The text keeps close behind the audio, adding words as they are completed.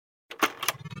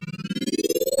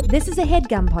This is a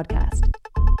HeadGum podcast.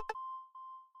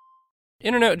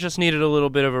 Internet just needed a little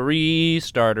bit of a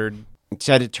restarter. Just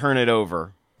had to turn it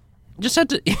over. You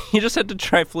just had to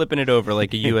try flipping it over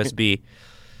like a USB.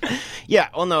 Yeah,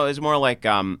 well, no, it's more like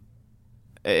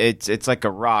it's like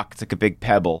a rock. It's like a big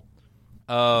pebble.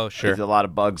 Oh, sure. There's a lot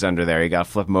of bugs under there. You gotta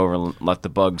flip them over and let the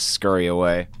bugs scurry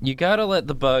away. You gotta let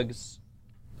the bugs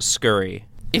scurry.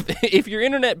 If your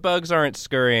internet bugs aren't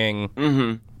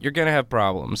scurrying, you're gonna have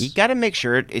problems. You gotta make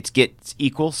sure it gets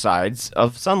equal sides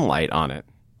of sunlight on it.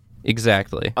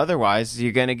 Exactly. Otherwise,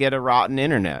 you're gonna get a rotten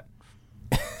internet.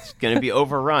 It's gonna be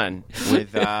overrun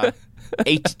with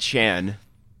 8chan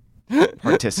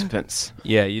participants.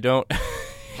 Yeah, you don't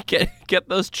get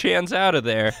those chans out of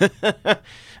there.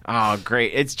 Oh,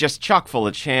 great. It's just chock full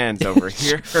of chans over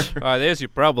here. There's your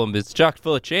problem. It's chock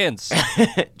full of chans.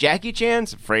 Jackie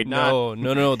Chan's? Afraid not.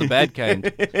 No, the bad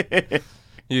kind.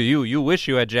 You wish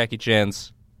you had Jackie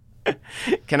Chan's.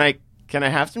 Can I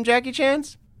have some Jackie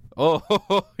Chan's?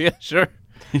 Oh, yeah, sure.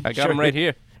 I got them right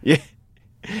here. Yeah.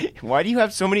 Why do you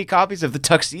have so many copies of The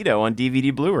Tuxedo on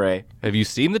DVD Blu-ray? Have you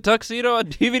seen The Tuxedo on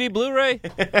DVD Blu-ray?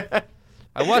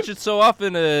 I watch it so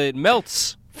often it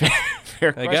melts.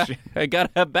 Fair question. I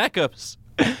gotta have backups.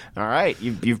 All right,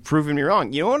 you've proven me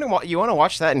wrong. You want to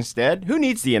watch that instead? Who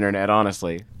needs the internet,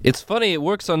 honestly? It's funny. It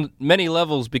works on many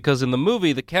levels because in the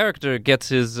movie the character gets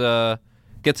his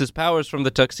powers from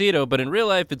the tuxedo, but in real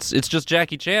life it's just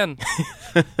Jackie Chan.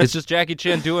 It's just Jackie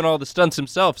Chan doing all the stunts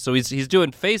himself. So he's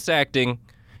doing face acting.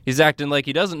 He's acting like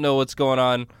he doesn't know what's going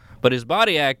on, but his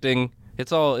body acting,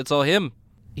 it's all him.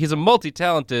 He's a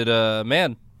multi-talented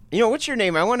man. You know, what's your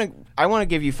name? I want to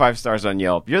give you 5 stars on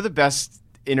Yelp. You're the best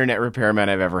internet repairman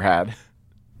I've ever had.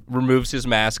 Removes his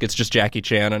mask. It's just Jackie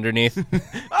Chan underneath.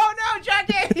 Oh no,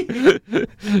 Jackie!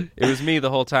 It was me the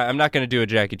whole time. I'm not going to do a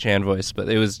Jackie Chan voice, but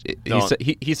it was.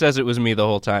 He says it was me the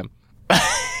whole time.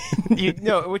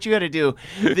 What you got to do,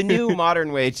 the new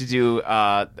modern way to do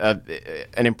an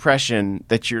impression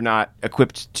that you're not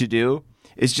equipped to do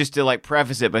is just to like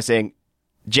preface it by saying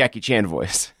Jackie Chan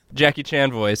voice. Jackie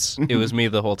Chan voice. It was me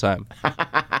the whole time.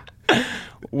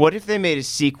 What if they made a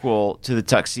sequel to The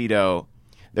Tuxedo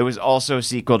that was also a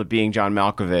sequel to Being John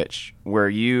Malkovich, where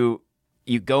you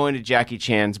go into Jackie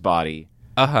Chan's body,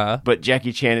 but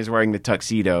Jackie Chan is wearing the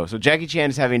tuxedo, so Jackie Chan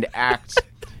is having to act.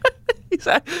 He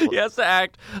has to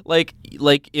act like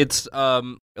it's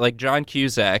like John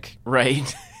Cusack,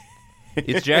 right?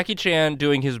 It's Jackie Chan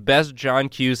doing his best John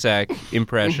Cusack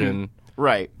impression,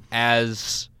 right?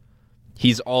 As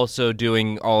he's also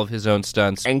doing all of his own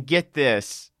stunts. And get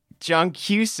this, John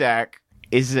Cusack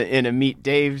is in a Meet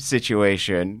Dave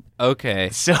situation. Okay.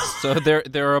 So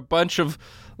there are a bunch of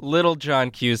little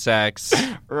John Cusacks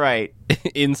right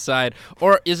inside.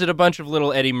 Or is it a bunch of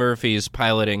little Eddie Murphys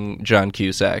piloting John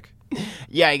Cusack?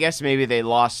 Yeah, I guess maybe they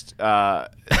lost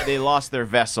their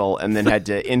vessel and then had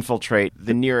to infiltrate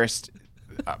the nearest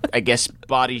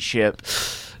body ship,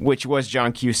 which was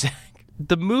John Cusack.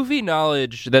 The movie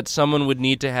knowledge that someone would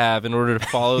need to have in order to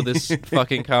follow this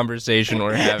fucking conversation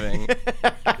we're having.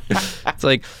 It's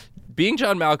like, Being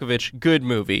John Malkovich, good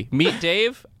movie. Meet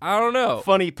Dave, I don't know.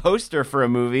 Funny poster for a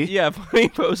movie. Yeah, funny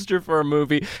poster for a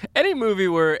movie. Any movie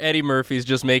where Eddie Murphy's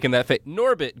just making that face.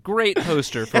 Norbit, great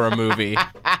poster for a movie.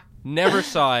 Never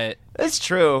saw it. That's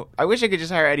true. I wish I could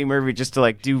just hire Eddie Murphy just to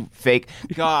like do fake.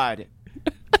 God.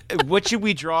 What should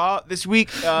we draw this week?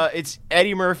 It's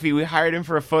Eddie Murphy. We hired him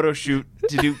for a photo shoot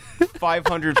to do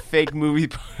 500 fake movie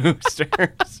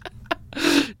posters.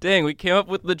 Dang, we came up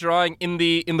with the drawing in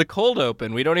the cold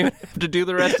open. We don't even have to do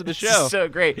the rest of the show. So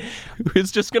great.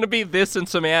 It's just going to be this and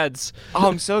some ads. Oh,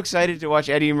 I'm so excited to watch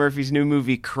Eddie Murphy's new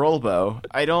movie, Krulbo.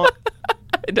 I don't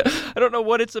know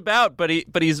what it's about, but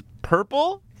he's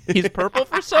purple? He's purple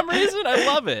for some reason? I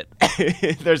love it.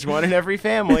 There's one in every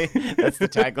family. That's the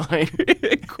tagline.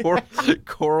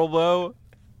 Coralbo?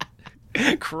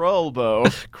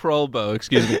 Krulbo,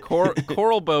 excuse me.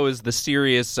 Coralbo is the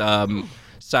serious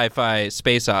sci-fi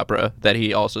space opera that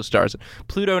he also stars in.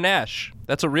 Pluto Nash.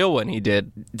 That's a real one he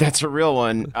did. That's a real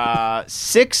one.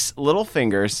 6 Little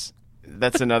Fingers.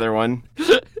 That's another one.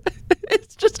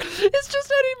 It's just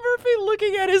Eddie Murphy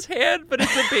looking at his hand, but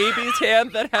it's a baby's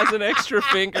hand that has an extra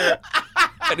finger.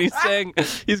 And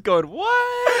he's going,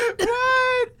 what?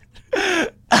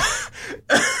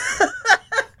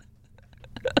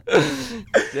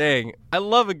 Dang. I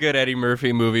love a good Eddie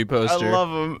Murphy movie poster. I love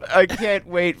him. I can't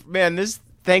wait. Man, this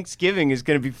Thanksgiving is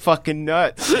going to be fucking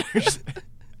nuts.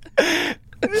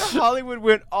 Hollywood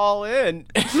went all in.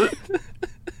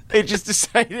 They just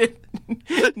decided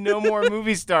no more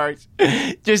movie stars.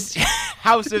 Just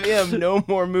House of M, no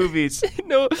more movies.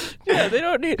 No, yeah, they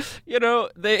don't need,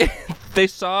 They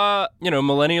saw,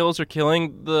 millennials are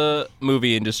killing the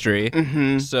movie industry,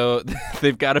 so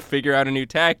they've got to figure out a new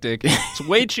tactic. It's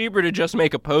way cheaper to just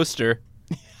make a poster.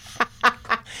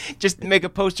 Just make a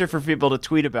poster for people to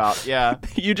tweet about, yeah.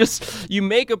 You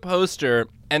make a poster,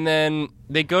 and then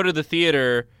they go to the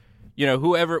theater,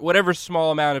 whatever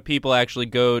small amount of people actually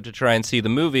go to try and see the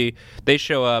movie, they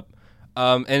show up,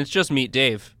 and it's just Meet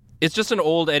Dave. It's just an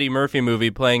old Eddie Murphy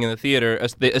movie playing in the theater.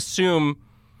 They assume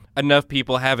enough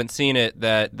people haven't seen it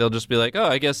that they'll just be like, oh,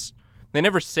 I guess they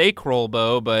never say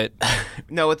Krolbo, but...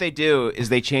 No, what they do is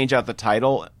they change out the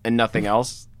title and nothing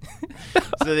else.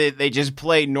 So they just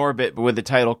play Norbit with the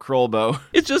title Krolbo.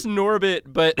 It's just Norbit,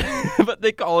 but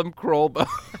they call him Krolbo.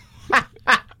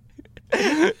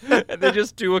 And they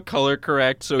just do a color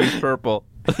correct so he's purple.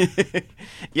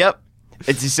 Yep.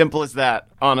 It's as simple as that,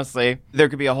 honestly. There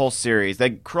could be a whole series.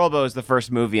 Like Krolbo is the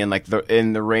first movie in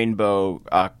the Rainbow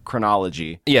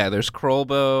chronology. Yeah, there's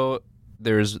Krolbo,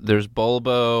 there's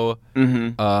Bulbo,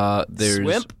 there's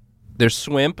Swimp? There's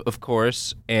Swimp, of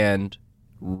course, and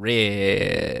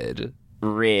Red.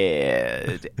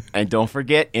 And don't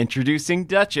forget, introducing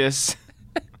Duchess.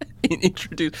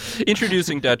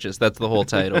 Introducing Duchess, that's the whole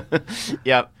title.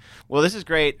 Yep. Well, this is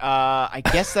great. I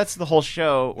guess that's the whole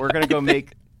show. We're going to go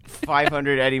make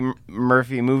 500 Eddie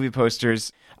Murphy movie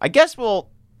posters. I guess we'll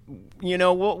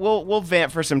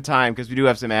vamp for some time because we do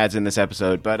have some ads in this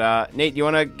episode. But Nate, you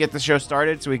want to get the show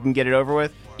started so we can get it over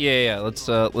with? Yeah.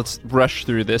 Let's rush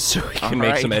through this so we can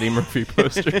make some Eddie Murphy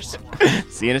posters.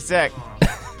 See you in a sec.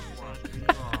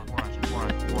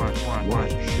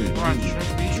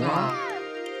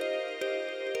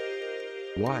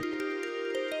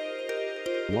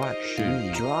 What should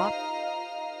we draw?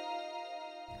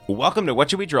 Welcome to What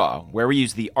Should We Draw, where we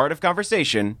use the art of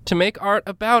conversation to make art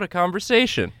about a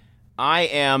conversation. I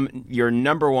am your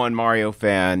number one Mario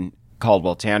fan,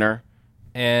 Caldwell Tanner.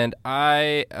 And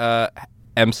I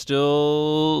am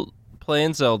still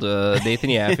playing Zelda, Nathan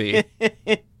Yaffe.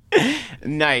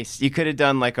 Nice. You could have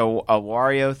done like a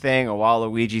Wario thing, a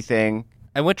Waluigi thing.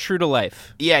 I went true to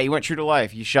life. Yeah, you went true to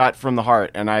life. You shot from the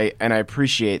heart, and I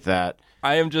appreciate that.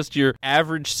 I am just your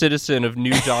average citizen of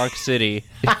New Donk City.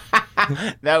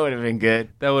 That would have been good.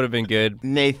 That would have been good.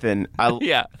 Nathan,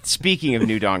 yeah. Speaking of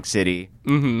New Donk City,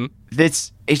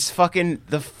 it's fucking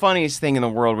the funniest thing in the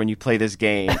world when you play this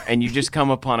game and you just come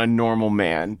upon a normal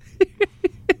man.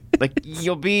 Like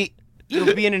you'll be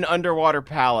in an underwater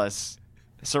palace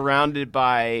surrounded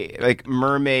by like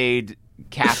mermaid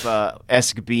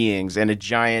Kappa-esque beings and a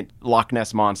giant Loch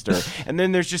Ness monster. And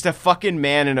then there's just a fucking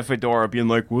man in a fedora being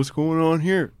like, what's going on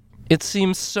here? It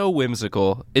seems so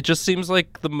whimsical. It just seems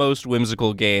like the most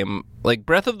whimsical game. Like,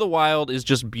 Breath of the Wild is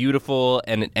just beautiful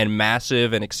and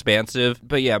massive and expansive.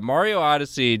 But yeah, Mario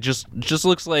Odyssey just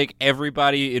looks like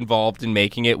everybody involved in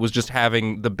making it was just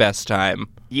having the best time.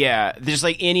 Yeah,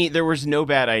 there was no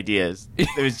bad ideas.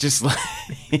 It was just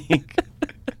like...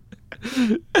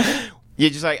 You're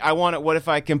just like, what if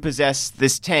I can possess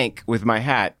this tank with my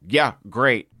hat? Yeah,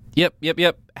 great. Yep.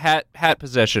 Hat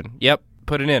possession. Yep,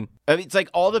 put it in. I mean, it's like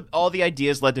all the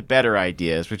ideas led to better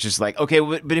ideas, which is like, okay,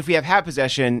 but if we have hat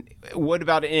possession, what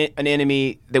about an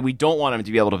enemy that we don't want him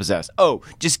to be able to possess? Oh,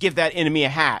 just give that enemy a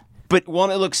hat. But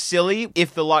won't it look silly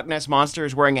if the Loch Ness Monster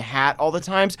is wearing a hat all the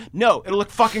times? No, it'll look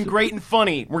fucking great and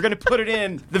funny. We're going to put it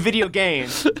in the video game.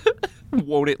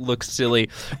 Won't it look silly?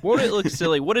 Won't it look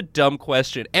silly? What a dumb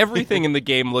question. Everything in the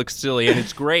game looks silly, and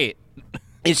it's great.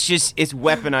 It's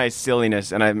weaponized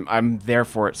silliness, and I'm there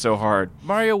for it so hard.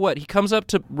 Mario, what? He comes up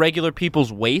to regular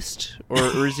people's waist,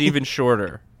 or is he even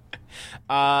shorter?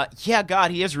 Yeah,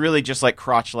 God, he is really just like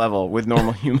crotch level with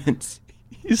normal humans.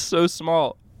 He's so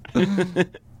small.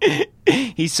 That's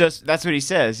what he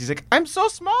says. He's like, I'm so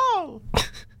small.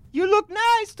 You look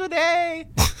nice today.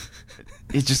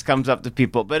 It just comes up to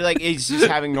people, but like he's just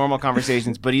having normal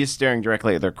conversations, but he is staring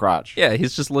directly at their crotch. Yeah,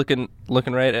 he's just looking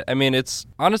right. I mean, it's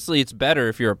better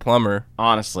if you're a plumber.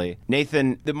 Honestly,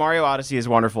 Nathan, the Mario Odyssey is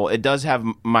wonderful. It does have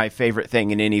my favorite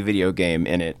thing in any video game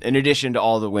in it, in addition to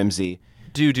all the whimsy.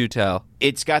 Do tell.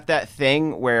 It's got that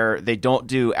thing where they don't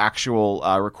do actual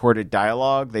recorded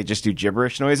dialogue; they just do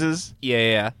gibberish noises.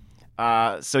 Yeah.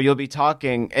 So you'll be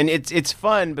talking, and it's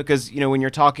fun because, when you're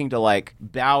talking to like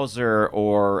Bowser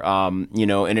or an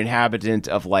inhabitant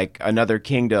of like another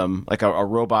kingdom, like a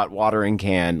robot watering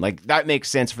can, like that makes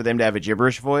sense for them to have a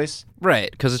gibberish voice, right?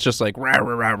 Because it's just like rah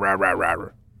rah rah rah rah rah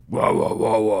rah wah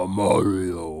wah wah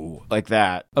Mario, like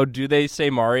that. Oh, do they say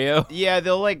Mario? Yeah,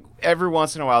 they'll like every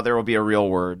once in a while there will be a real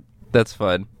word. That's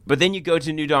fun. But then you go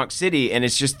to New Donk City, and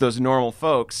it's just those normal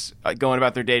folks going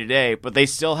about their day to day, but they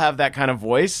still have that kind of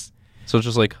voice. So it's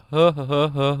just like, ha, ha, ha,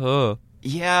 ha, ha.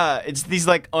 Yeah, it's these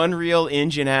like Unreal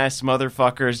Engine-ass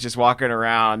motherfuckers just walking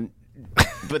around.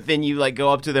 But then you like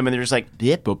go up to them and they're just like,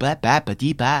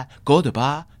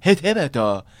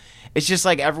 it's just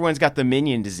like everyone's got the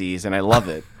minion disease, and I love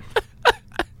it.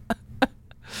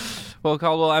 Well,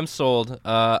 Caldwell, I'm sold.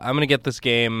 I'm gonna get this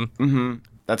game. Mm-hmm.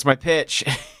 That's my pitch.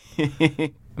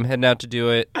 I'm heading out to do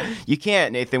it. You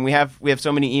can't, Nathan. We have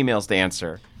so many emails to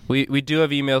answer. We do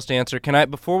have emails to answer.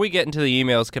 Before we get into the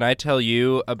emails, can I tell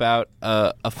you about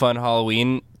a fun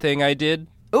Halloween thing I did?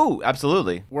 Oh,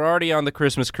 absolutely. We're already on the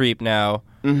Christmas creep now,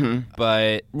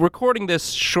 but recording this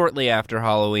shortly after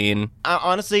Halloween.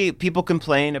 Honestly, people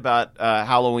complain about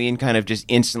Halloween kind of just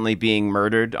instantly being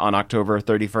murdered on October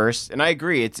 31st, and I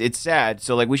agree. It's sad,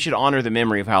 so like we should honor the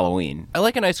memory of Halloween. I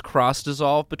like a nice cross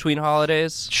dissolve between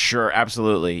holidays. Sure,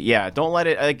 absolutely. Yeah, don't let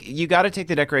it, like, you got to take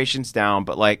the decorations down,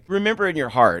 but like remember in your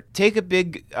heart, take a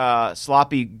big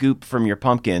sloppy goop from your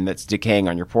pumpkin that's decaying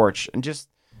on your porch and just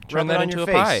turn rub that it on into your a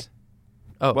face. pie.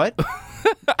 Oh. What?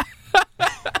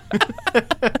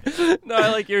 No,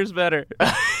 I like yours better.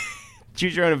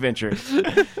 Choose your own adventure.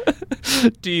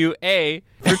 Do you A,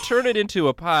 turn it into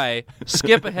a pie,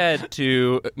 skip ahead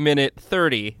to minute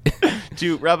 30.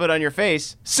 To rub it on your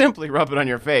face, simply rub it on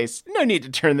your face. No need to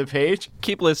turn the page.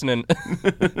 Keep listening.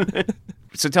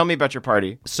 So tell me about your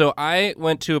party. So I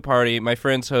went to a party my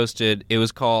friends hosted. It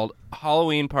was called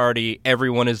Halloween Party,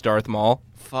 Everyone is Darth Maul.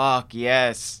 Fuck,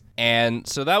 yes. And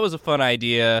so that was a fun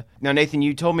idea. Now, Nathan,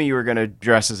 you told me you were going to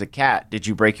dress as a cat. Did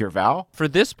you break your vow? For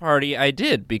this party, I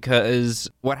did,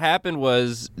 because what happened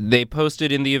was they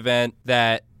posted in the event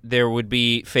that there would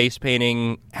be face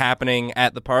painting happening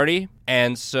at the party.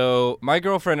 And so my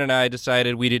girlfriend and I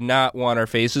decided we did not want our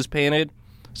faces painted.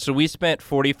 So we spent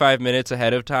 45 minutes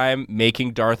ahead of time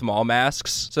making Darth Maul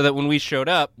masks so that when we showed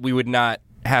up, we would not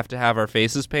have to have our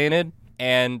faces painted.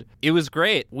 And it was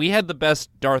great. We had the best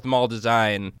Darth Maul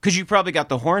design. Because you probably got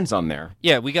the horns on there.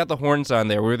 Yeah, we got the horns on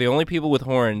there. We were the only people with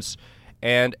horns.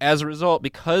 And as a result,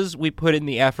 because we put in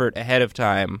the effort ahead of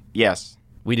time, yes,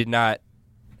 we did not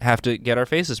have to get our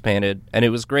faces painted. And it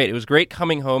was great. It was great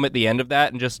coming home at the end of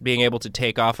that and just being able to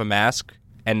take off a mask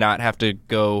and not have to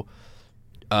go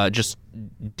just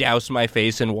douse my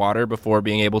face in water before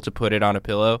being able to put it on a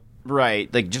pillow.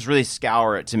 Right, like just really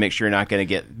scour it to make sure you're not going to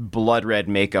get blood red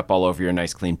makeup all over your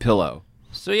nice clean pillow.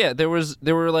 So yeah, there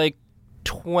were like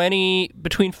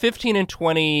between 15 and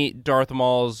 20 Darth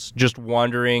Mauls just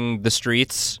wandering the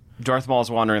streets. Darth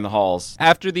Maul's wandering the halls.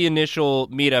 After the initial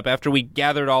meetup, after we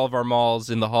gathered all of our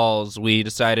Mauls in the halls, we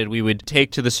decided we would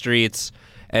take to the streets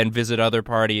and visit other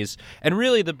parties. And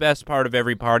really the best part of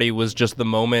every party was just the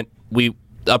moment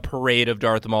a parade of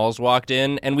Darth Mauls walked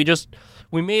in, and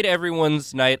we made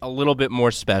everyone's night a little bit more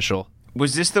special.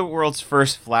 Was this the world's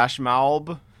first Flash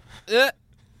Maulb?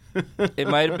 It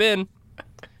might have been.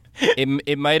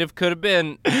 It might have, could have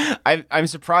been. I'm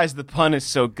surprised the pun is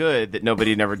so good that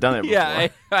nobody had never done it before. Yeah,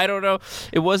 I don't know.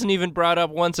 It wasn't even brought up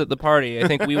once at the party. I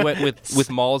think we went with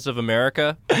Malls of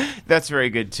America. That's very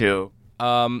good, too.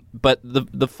 But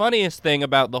the funniest thing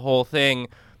about the whole thing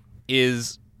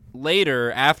is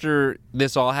later, after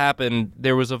this all happened,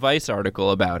 there was a Vice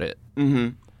article about it. Mm-hmm.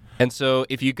 And so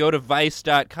if you go to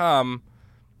Vice.com,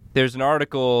 there's an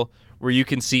article where you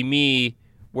can see me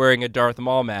wearing a Darth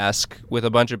Maul mask with a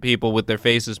bunch of people with their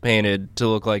faces painted to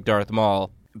look like Darth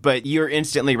Maul. But you're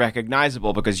instantly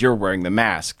recognizable because you're wearing the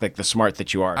mask, like the smart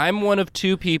that you are. I'm one of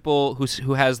two people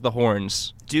who has the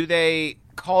horns. Do they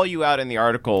call you out in the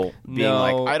article being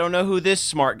like, I don't know who this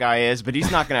smart guy is, but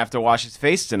he's not going to have to wash his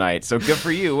face tonight, so good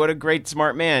for you. What a great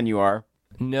smart man you are.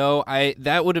 No,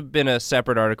 that would have been a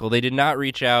separate article. They did not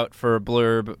reach out for a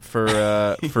blurb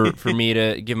for me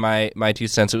to give my 2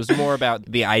 cents. It was more about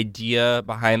the idea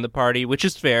behind the party, which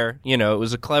is fair. You know, it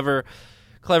was a clever,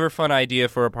 fun idea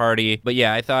for a party. But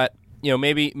yeah, I thought, you know,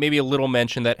 maybe a little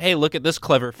mention that, hey, look at this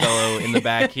clever fellow in the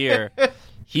back here.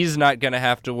 He's not going to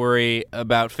have to worry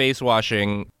about face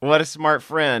washing. What a smart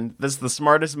friend. This is the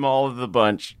smartest Maul of the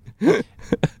bunch.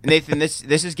 Nathan, this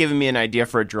has given me an idea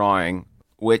for a drawing,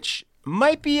 which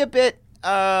might be a bit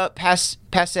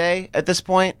passe at this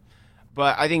point,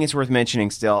 but I think it's worth mentioning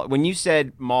still. When you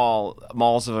said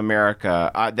Malls of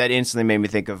America, that instantly made me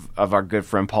think of our good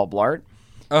friend Paul Blart.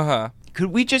 Uh-huh.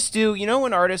 Could we just do, you know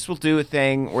when artists will do a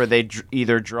thing where they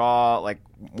either draw like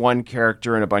one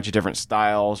character in a bunch of different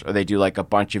styles, or they do like a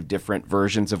bunch of different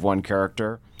versions of one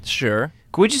character? Sure.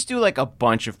 Could we just do like a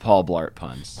bunch of Paul Blart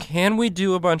puns? Can we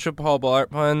do a bunch of Paul Blart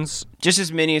puns? Just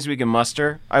as many as we can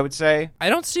muster, I would say. I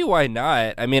don't see why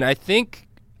not. I mean, I think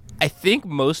I think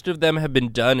most of them have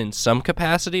been done in some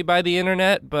capacity by the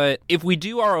internet, but if we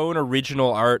do our own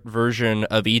original art version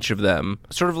of each of them,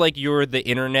 sort of like You're the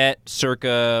Internet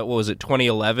circa,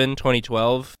 2011,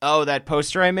 2012? Oh, that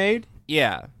poster I made?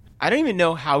 Yeah. I don't even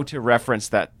know how to reference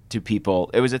that to people.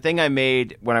 It was a thing I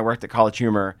made when I worked at College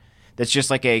Humor that's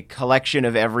just like a collection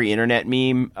of every internet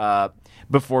meme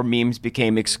before memes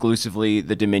became exclusively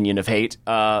the dominion of hate.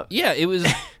 Yeah, it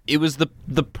was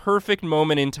the perfect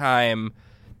moment in time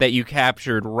that you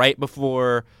captured right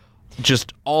before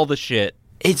just all the shit.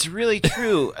 It's really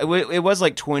true. It was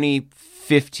like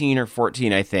 2015 or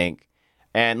 14, I think.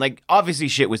 And like, obviously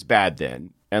shit was bad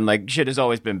then. And like, shit has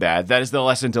always been bad. That is the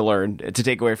lesson to learn, to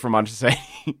take away from modern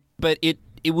society. But it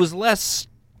was less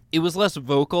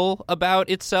vocal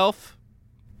about itself.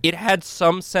 It had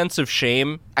some sense of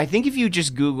shame. I think if you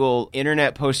just Google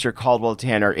internet poster Caldwell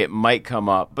Tanner, it might come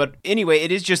up. But anyway,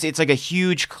 it's like a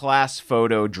huge class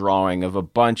photo drawing of a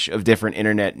bunch of different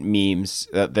internet memes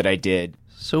that I did.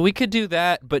 So we could do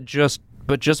that, but just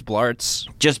blarts.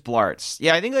 Just blarts.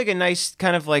 Yeah, I think like a nice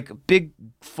kind of like big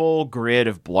full grid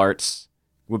of blarts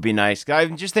would be nice.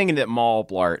 I'm just thinking that Mall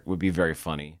Blart would be very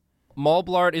funny. Mall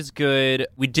Blart is good.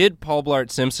 We did Paul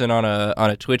Blart Simpson on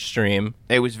a Twitch stream.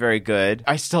 It was very good.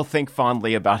 I still think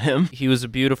fondly about him. He was a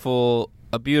beautiful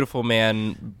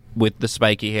man with the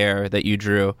spiky hair that you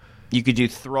drew. You could do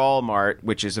Thrall Mart,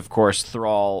 which is of course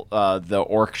Thrall, the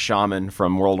orc shaman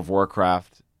from World of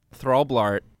Warcraft. Thrall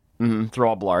Blart. Mm-hmm.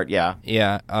 Thrall Blart, yeah.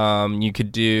 Yeah. You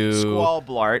could do Squall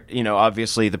Blart,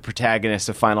 obviously the protagonist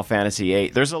of Final Fantasy VIII.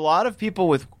 There's a lot of people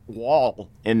with Wall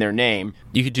in their name.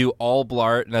 You could do All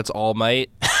Blart, and that's All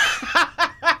Might.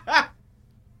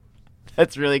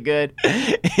 That's really good.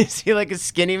 Is he like a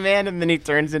skinny man, and then he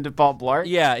turns into Paul Blart?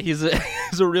 Yeah, he's a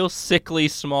real sickly,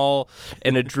 small,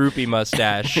 and a droopy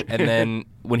mustache. And then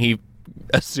when he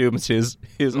assumes his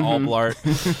All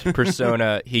Blart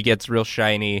persona, he gets real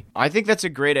shiny. I think that's a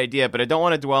great idea, but I don't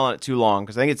want to dwell on it too long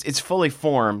because I think it's fully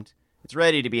formed. It's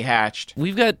ready to be hatched.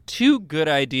 We've got two good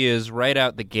ideas right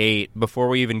out the gate before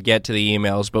we even get to the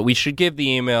emails, but we should give the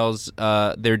emails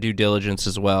their due diligence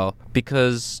as well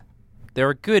because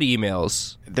they're good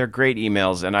emails. They're great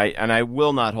emails, and I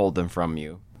will not hold them from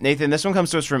you. Nathan, this one comes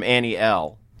to us from Annie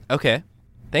L. Okay.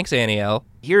 Thanks, Annie L.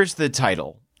 Here's the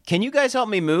title. Can you guys help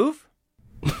me move?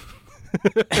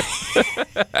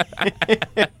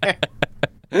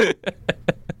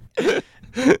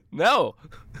 No.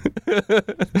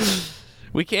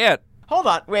 We can't. Hold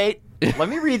on, wait. Let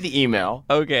me read the email.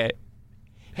 Okay.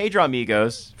 Hey,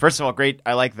 Drawmigos. First of all, great.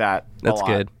 I like that. That's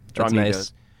good. That's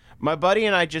nice. My buddy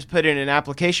and I just put in an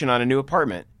application on a new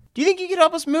apartment. Do you think you could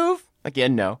help us move?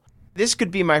 Again, no. This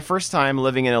could be my first time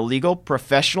living in a legal,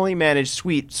 professionally managed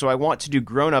suite, so I want to do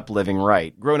grown-up living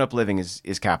right. Grown-up living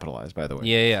is capitalized, by the way.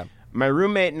 Yeah. My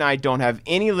roommate and I don't have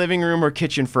any living room or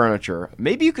kitchen furniture.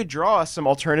 Maybe you could draw us some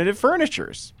alternative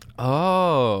furnitures.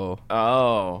 Oh,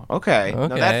 okay. Now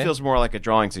that feels more like a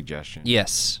drawing suggestion.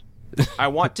 Yes. I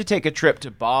want to take a trip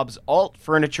to Bob's Alt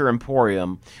Furniture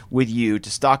Emporium with you to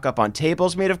stock up on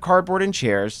tables made of cardboard and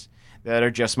chairs that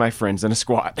are just my friends in a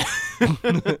squat.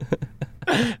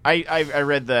 I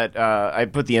read that. I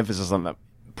put the emphasis on that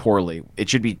poorly. It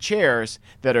should be chairs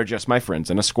that are just my friends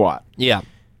in a squat. Yeah.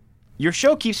 Your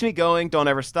show keeps me going. Don't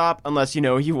ever stop unless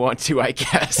you want to, I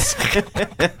guess.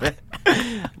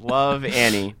 Love,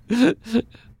 Annie.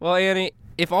 Well, Annie,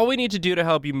 if all we need to do to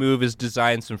help you move is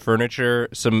design some furniture,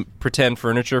 some pretend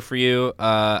furniture for you,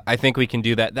 I think we can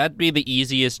do that. That'd be the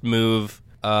easiest move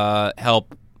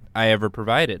help I ever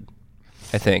provided,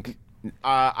 I think.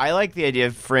 I like the idea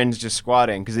of friends just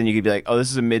squatting, because then you could be like, oh, this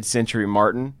is a mid-century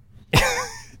Martin.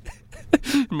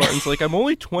 Martin's like, I'm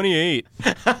only 28.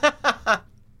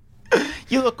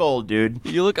 You look old, dude.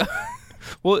 You look...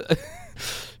 Well,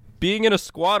 being in a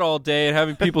squat all day and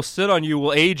having people sit on you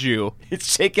will age you.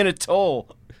 It's taking a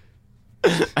toll.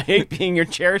 I hate being your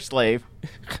chair slave.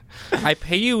 I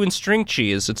pay you in string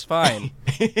cheese. It's fine.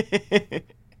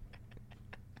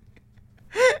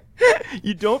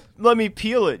 You don't let me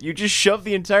peel it. You just shove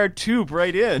the entire tube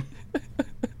right in.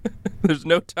 There's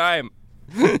no time.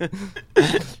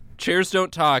 Chairs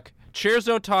don't talk. Chairs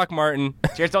don't talk, Martin.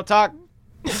 Chairs don't talk.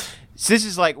 So this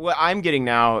is like what I'm getting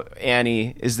now,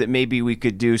 Annie, is that maybe we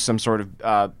could do some sort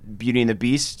of Beauty and the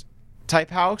Beast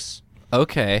type house.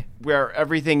 Okay. Where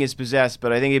everything is possessed,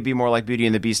 but I think it'd be more like Beauty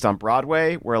and the Beast on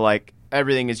Broadway, where like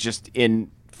everything is just in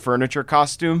furniture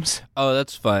costumes. Oh,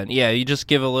 that's fun. Yeah, you just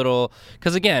give a little...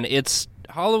 Because again, it's...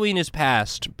 Halloween is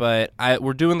past, but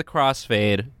we're doing the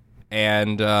crossfade,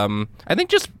 and I think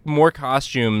just more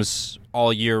costumes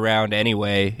all year round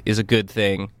anyway is a good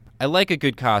thing. I like a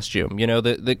good costume.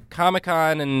 The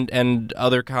Comic-Con and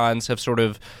other cons have sort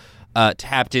of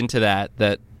tapped into that.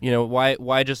 That,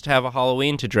 why just have a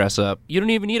Halloween to dress up? You don't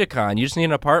even need a con. You just need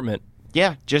an apartment.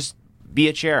 Yeah, just be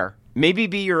a chair. Maybe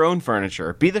be your own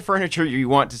furniture. Be the furniture you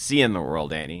want to see in the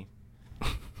world, Annie.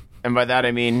 And by that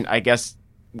I mean, I guess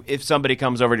if somebody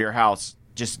comes over to your house,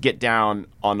 just get down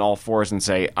on all fours and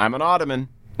say, "I'm an ottoman."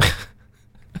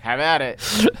 Have at it.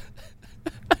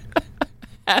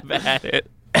 Have at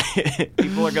it.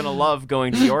 People are going to love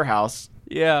going to your house.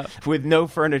 Yeah. With no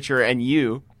furniture and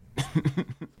you.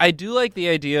 I do like the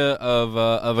idea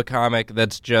of a comic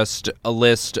that's just a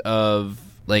list of,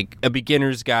 like, a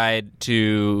beginner's guide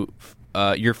to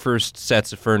your first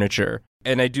sets of furniture.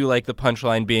 And I do like the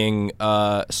punchline being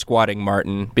Squatting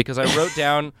Martin, because I wrote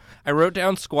down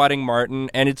Squatting Martin,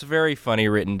 and it's very funny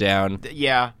written down.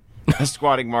 Yeah, a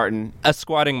Squatting Martin. A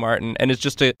Squatting Martin, and it's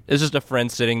just a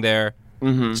friend sitting there,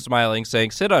 smiling, saying,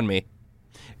 "Sit on me."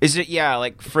 Is it,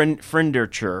 like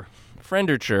frienderture?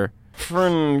 Frienderture.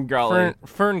 Ferngully.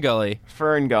 Ferngully.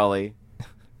 Ferngully.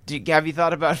 Have you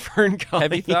thought about Ferngully?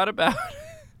 Have you thought about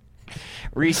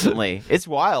recently? It's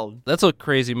wild. That's a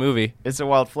crazy movie. It's a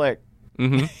wild flick.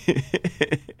 Mm-hmm.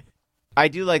 I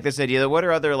do like this idea. What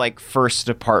are other, like, first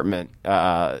apartment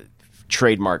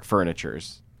trademark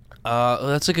furnitures?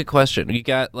 That's a good question. You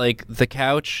got, like, the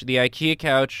couch, the IKEA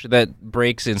couch that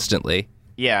breaks instantly.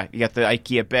 Yeah, you got the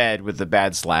IKEA bed with the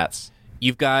bad slats.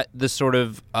 You've got this sort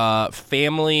of old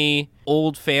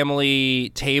family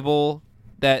table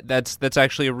that's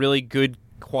actually a really good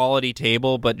quality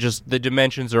table, but just the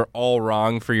dimensions are all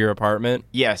wrong for your apartment.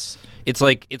 Yes. It's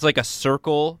like a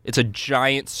circle. It's a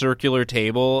giant circular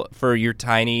table for your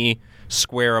tiny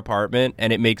square apartment,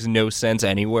 and it makes no sense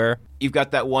anywhere. You've got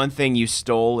that one thing you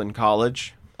stole in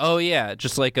college. Oh yeah,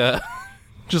 just like a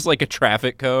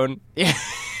traffic cone. Yeah.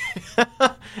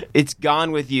 It's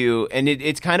gone with you, and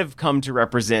it's kind of come to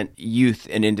represent youth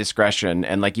and indiscretion,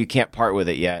 and, like, you can't part with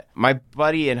it yet. My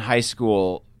buddy in high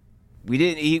school, we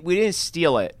didn't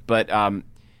steal it, but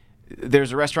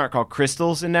there's a restaurant called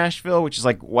Crystals in Nashville, which is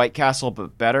like White Castle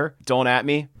but better. Don't at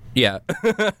me. Yeah.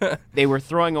 They were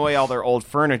throwing away all their old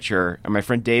furniture, and my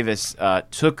friend Davis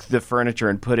took the furniture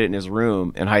and put it in his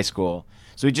room in high school.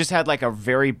 So he just had, like, a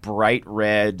very bright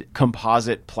red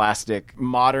composite plastic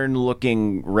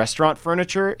modern-looking restaurant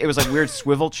furniture. It was like weird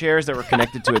swivel chairs that were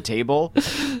connected to a table.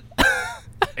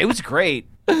 It was great.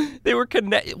 They were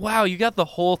connected. Wow, you got the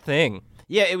whole thing.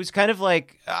 Yeah, it was kind of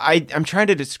like, I'm trying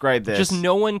to describe this. Just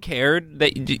no one cared?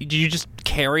 Did you just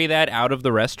carry that out of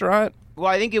the restaurant? Well,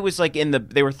 I think it was like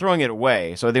they were throwing it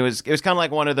away. So it was kind of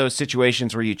like one of those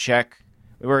situations where you check,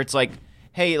 where it's like,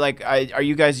 hey, like, are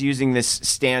you guys using this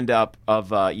stand-up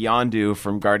of Yondu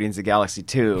from Guardians of the Galaxy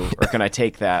 2, or can I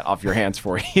take that off your hands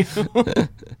for you?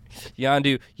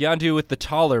 Yondu with the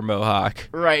taller mohawk.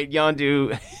 Right,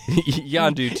 Yondu.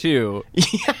 Yondu 2.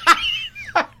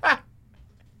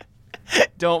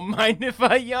 Don't mind if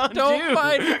I Yondu. Don't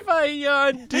mind if I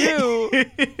Yondu.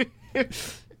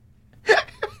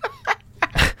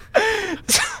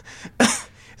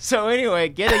 So anyway,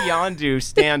 get a Yondu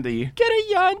standy. Get a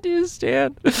Yondu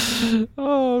stand.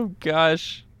 Oh,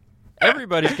 gosh.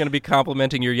 Everybody's going to be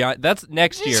complimenting your Yondu. That's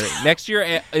next year. Next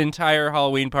year, entire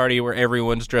Halloween party where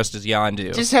everyone's dressed as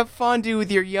Yondu. Just have fondue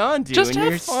with your Yondu. Just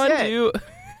and have fondue.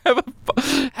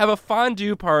 Have a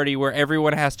fondue party where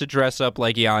everyone has to dress up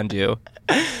like Yondu.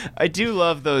 I do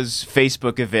love those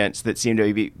Facebook events that seem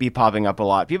to be popping up a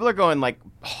lot. People are going, like,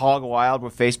 hog wild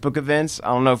with Facebook events. I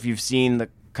don't know if you've seen the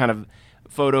kind of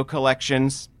photo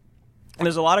collections. And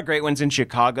there's a lot of great ones in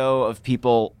Chicago of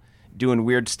people doing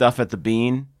weird stuff at the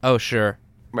Bean. Oh, sure.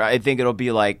 I think it'll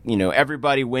be like,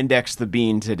 everybody Windex the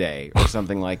Bean today or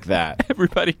something like that.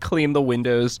 Everybody clean the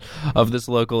windows of this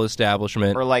local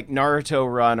establishment. Or like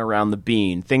Naruto run around the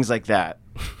Bean, things like that.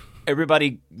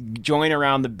 Everybody join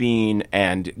around the Bean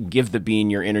and give the Bean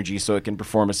your energy so it can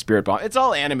perform a spirit bomb. It's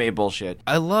all anime bullshit.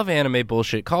 I love anime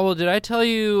bullshit. Caldwell, did I tell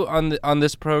you on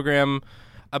this program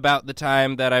about the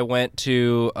time that I went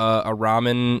to a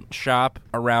ramen shop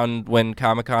around when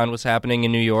Comic-Con was happening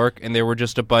in New York, and there were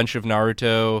just a bunch of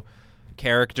Naruto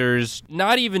characters,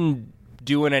 not even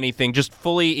doing anything, just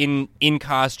fully in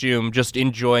costume, just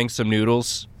enjoying some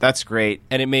noodles. That's great.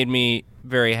 And it made me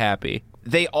very happy.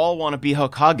 They all want to be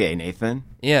Hokage, Nathan.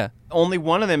 Yeah. Only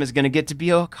one of them is going to get to be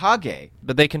Hokage.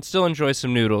 But they can still enjoy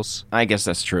some noodles. I guess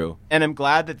that's true. And I'm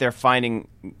glad that they're finding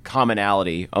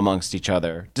commonality amongst each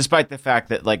other, despite the fact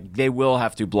that, like, they will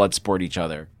have to blood sport each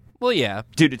other. Well, yeah.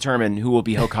 To determine who will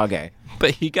be Hokage.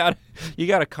 But you got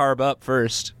to carb up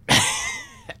first.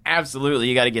 Absolutely.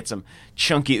 You got to get some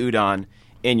chunky udon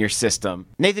in your system.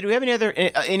 Nathan, do we have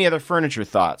any other furniture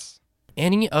thoughts?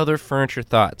 Any other furniture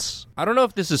thoughts? I don't know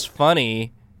if this is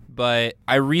funny, but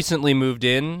I recently moved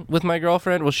in with my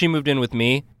girlfriend. Well, she moved in with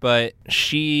me, but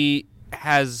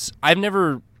I've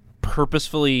never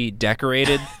purposefully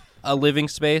decorated a living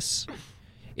space.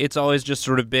 It's always just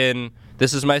sort of been,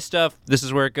 this is my stuff, this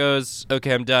is where it goes,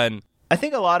 okay, I'm done. I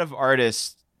think a lot of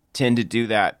artists tend to do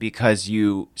that because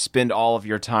you spend all of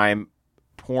your time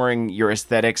pouring your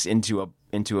aesthetics into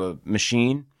a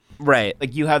machine. Right.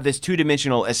 Like you have this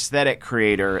two-dimensional aesthetic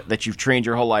creator that you've trained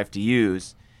your whole life to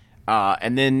use.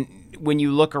 And then when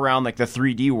you look around like the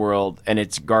 3D world and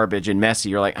it's garbage and messy,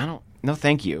 you're like, no,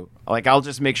 thank you. Like, I'll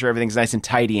just make sure everything's nice and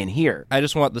tidy in here. I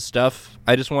just want the stuff.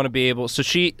 I just want to be able. So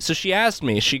she asked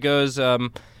me, she goes,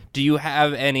 do you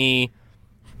have any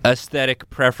aesthetic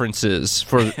preferences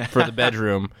for the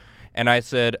bedroom? And I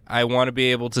said, I want to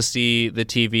be able to see the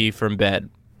TV from bed.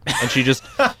 And she just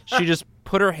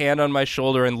put her hand on my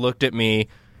shoulder and looked at me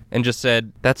and just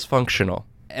said, that's functional.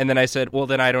 And then I said, well,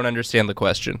 then I don't understand the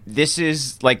question. This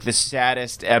is like the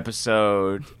saddest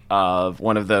episode of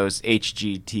one of those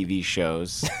HGTV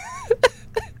shows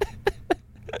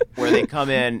where they come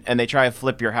in and they try to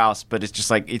flip your house, but it's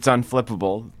just like, it's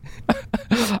unflippable.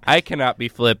 I cannot be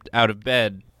flipped out of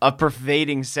bed. A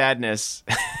pervading sadness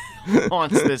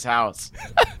haunts this house.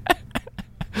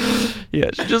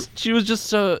 Yeah, she was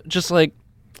just like,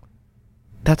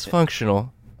 that's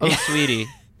functional. Oh, sweetie.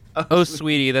 Oh,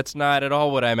 sweetie, that's not at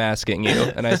all what I'm asking you.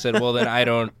 And I said, well, then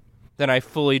I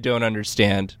fully don't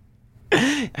understand.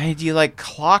 Hey, do you like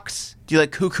clocks? Do you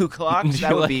like cuckoo clocks?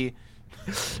 That would be...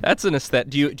 That's an aesthetic.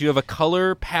 Do you have a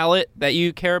color palette that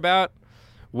you care about?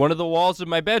 One of the walls of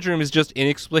my bedroom is just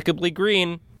inexplicably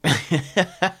green.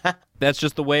 That's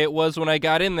just the way it was when I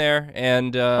got in there,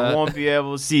 and I won't be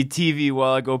able to see TV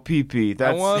while I go pee-pee.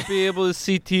 I won't be able to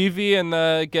see TV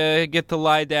and get to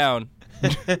lie down.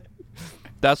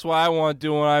 That's why I want to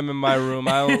do when I'm in my room.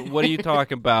 What are you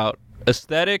talking about?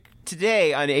 Aesthetic?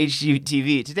 Today on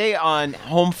HGTV, today on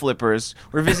Home Flippers,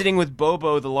 we're visiting with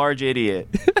Bobo the Large Idiot.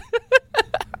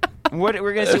 We're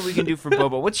going to see what we can do for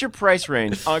Bobo. What's your price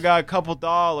range? I got a couple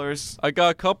dollars.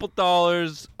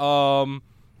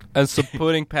 And some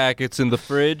pudding packets in the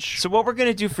fridge. So what we're going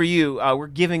to do for you, we're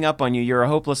giving up on you. You're a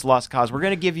hopeless lost cause. We're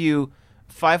going to give you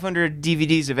 500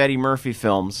 DVDs of Eddie Murphy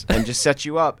films and just set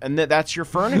you up, and that's your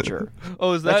furniture.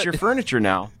 Oh, that's your furniture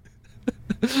now?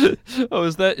 Oh,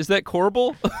 is that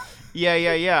Corbel?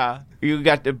 Yeah. You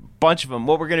got a bunch of them.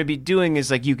 What we're going to be doing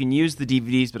is like you can use the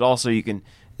DVDs, but also you can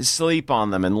sleep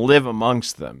on them and live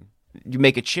amongst them. You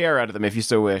make a chair out of them if you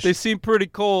so wish. They seem pretty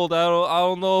cold. I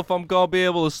don't know if I'm gonna be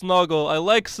able to snuggle. I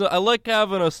like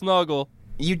having a snuggle.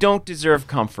 You don't deserve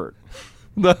comfort.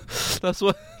 That's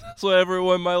what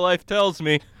everyone in my life tells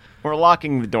me. We're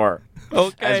locking the door.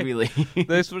 Okay. As we leave.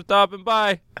 Thanks for stopping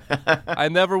by. I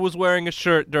never was wearing a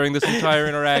shirt during this entire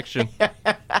interaction.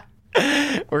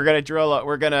 We're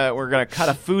gonna cut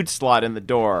a food slot in the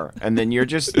door, and then you're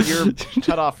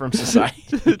cut off from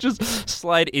society. Just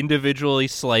slide individually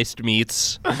sliced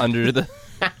meats into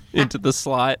the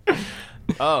slot.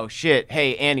 Oh shit!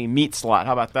 Hey Annie, meat slot.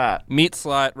 How about that? Meat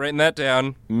slot. Writing that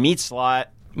down. Meat slot.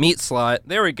 Meat slot.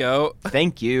 There we go.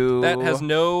 Thank you. That has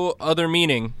no other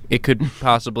meaning it could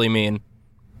possibly mean.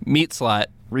 Meat slot.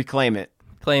 Reclaim it.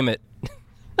 Claim it.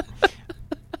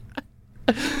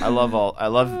 I love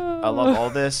all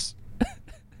this.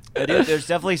 There's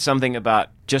definitely something about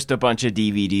just a bunch of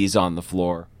DVDs on the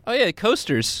floor. Oh yeah,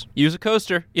 coasters. Use a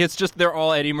coaster. It's just they're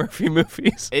all Eddie Murphy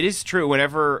movies. It is true.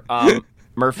 Whenever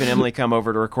Murph and Emily come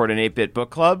over to record an 8-Bit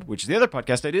Book Club, which is the other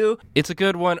podcast I do. It's a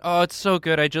good one. Oh, it's so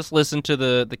good. I just listened to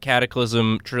the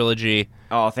Cataclysm trilogy.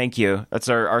 Oh, thank you. That's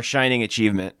our shining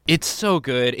achievement. It's so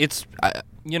good. It's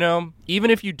even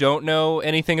if you don't know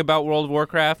anything about World of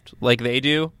Warcraft like they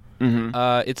do,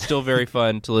 it's still very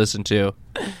fun to listen to.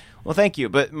 Well, thank you.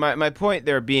 But my point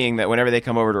there being that whenever they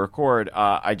come over to record,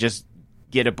 I just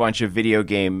get a bunch of video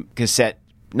game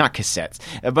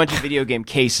a bunch of video game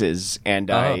cases, and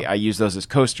I use those as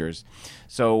coasters.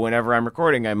 So whenever I'm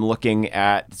recording, I'm looking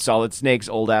at Solid Snake's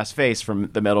old-ass face from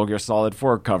the Metal Gear Solid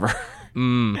 4 cover.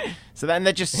 So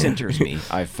that just centers me,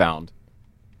 I've found.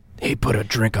 He put a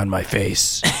drink on my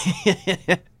face.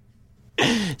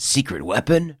 Secret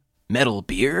weapon? Metal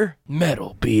beer?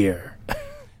 Metal beer.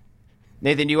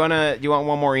 Nathan, do you want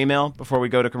one more email before we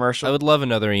go to commercial? I would love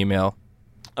another email.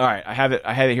 All right, I have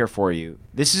it here for you.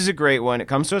 This is a great one. It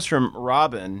comes to us from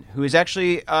Robin, who has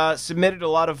actually submitted a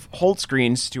lot of hold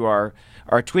screens to our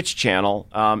Twitch channel,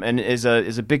 and is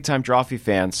a big time Drawfee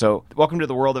fan. So welcome to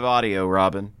the world of audio,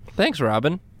 Robin. Thanks,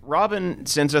 Robin. Robin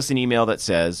sends us an email that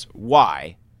says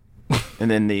why, and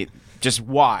then just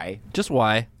why. Just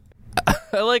why.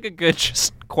 I like a good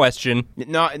just question.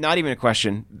 Not even a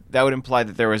question. That would imply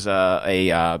that there was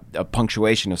a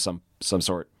punctuation of some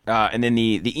sort. And then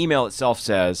the email itself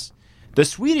says, "The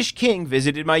Swedish king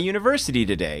visited my university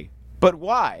today. But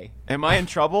why? Am I in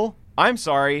trouble? I'm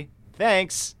sorry.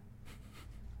 Thanks."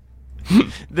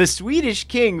 The Swedish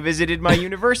king visited my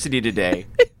university today.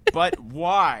 But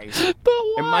why? But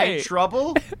why? Am I in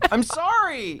trouble? I'm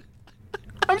sorry.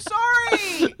 I'm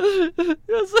sorry.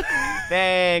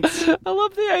 Thanks. I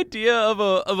love the idea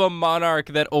of a monarch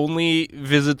that only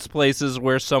visits places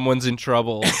where someone's in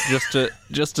trouble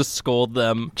just to scold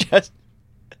them. Just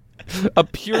a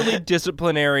purely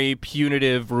disciplinary,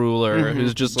 punitive ruler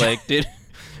who's just like,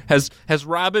 has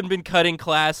Robin been cutting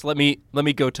class? Let me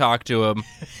go talk to him.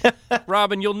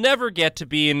 Robin, you'll never get to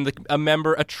be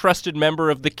a trusted member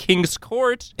of the king's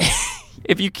court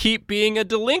if you keep being a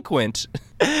delinquent.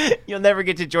 You'll never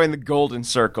get to join the Golden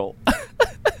Circle.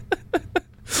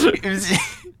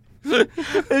 I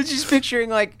was just picturing,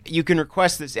 like, you can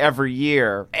request this every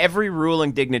year. Every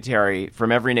ruling dignitary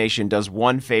from every nation does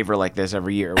one favor like this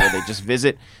every year, where they just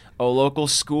visit a local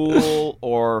school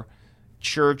or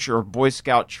church or Boy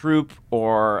Scout troop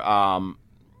or,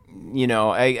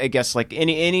 I guess like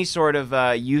any sort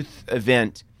of youth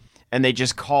event, and they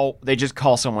just call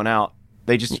someone out.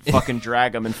 They just fucking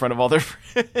drag them in front of all their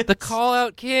friends. The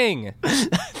call-out king.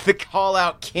 The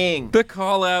call-out king. The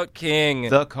call-out king.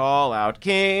 The call-out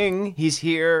king. He's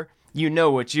here. You know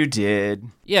what you did.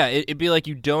 Yeah, it'd be like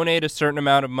you donate a certain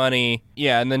amount of money,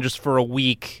 and then just for a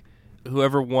week,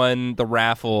 whoever won the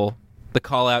raffle, the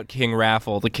call-out king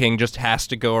raffle, the king just has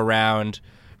to go around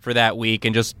for that week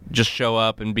and just show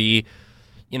up and be...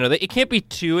 it can't be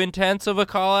too intense of a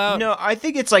call-out. No, I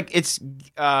think it's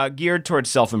geared towards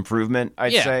self-improvement,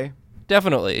 I'd say.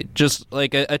 Definitely. Just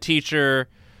like a teacher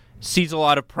sees a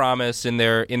lot of promise in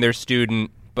their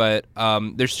student, but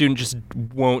their student just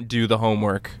won't do the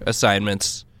homework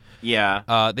assignments.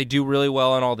 Yeah. They do really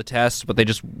well on all the tests, but they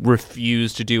just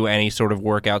refuse to do any sort of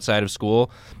work outside of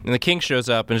school. And the king shows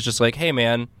up and is just like, hey,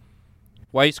 man,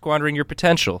 why are you squandering your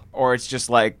potential? Or it's just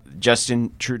like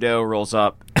Justin Trudeau rolls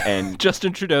up and...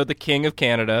 Justin Trudeau, the king of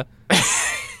Canada.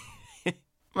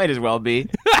 Might as well be.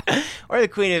 Or the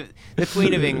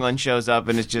Queen of England shows up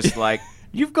and is just like,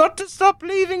 you've got to stop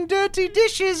leaving dirty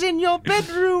dishes in your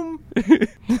bedroom.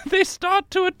 They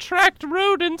start to attract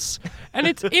rodents, and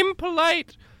it's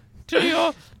impolite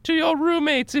to your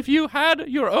roommates. If you had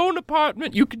your own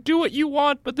apartment, you could do what you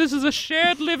want, but this is a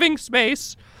shared living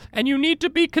space, and you need to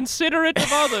be considerate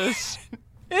of others.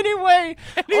 Anyway,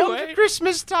 on to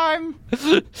Christmas time.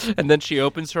 And then she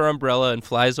opens her umbrella and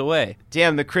flies away.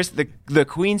 Damn, the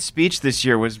Queen's speech this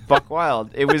year was buck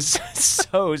wild. It was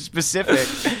so specific.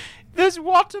 There's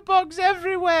water bugs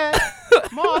everywhere.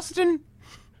 Marston,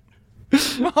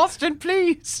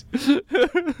 please.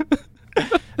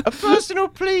 A personal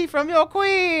plea from your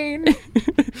queen.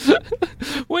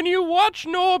 When you watch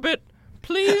Norbit,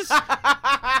 please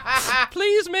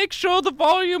make sure the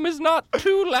volume is not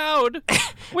too loud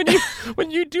when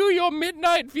you do your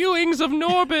midnight viewings of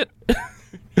Norbit.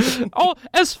 Oh,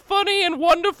 as funny and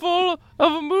wonderful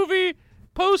of a movie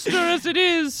poster as it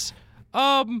is,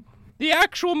 the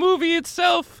actual movie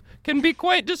itself can be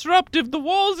quite disruptive. The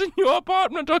walls in your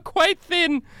apartment are quite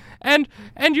thin, and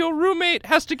your roommate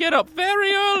has to get up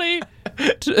very early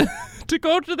to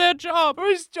go to their job. Or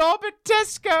his job at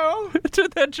Tesco. To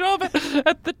their job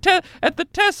at the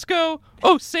Tesco.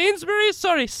 Oh, Sainsbury's?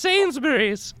 Sorry,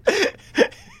 Sainsbury's.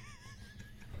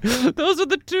 Those are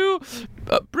the two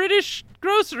British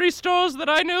grocery stores that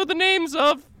I know the names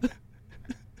of.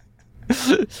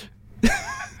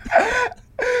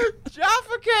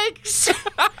 Jaffa Cakes.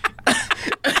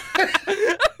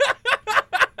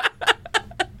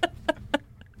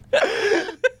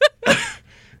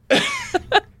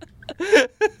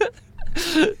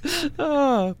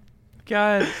 Oh,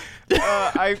 God.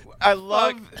 I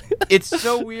love... It's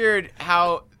so weird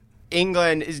how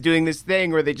England is doing this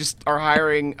thing where they just are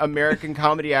hiring American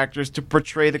comedy actors to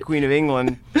portray the Queen of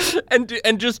England.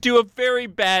 And just do a very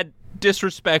bad,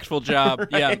 disrespectful job.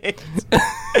 Right? Yeah.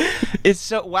 It's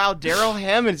so... Wow, Daryl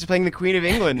Hammond is playing the Queen of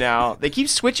England now. They keep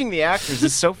switching the actors.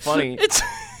 It's so funny. It's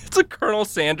a Colonel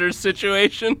Sanders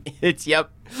situation. It's,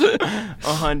 yep.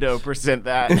 100%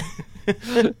 that.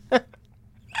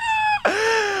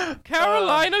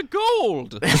 Carolina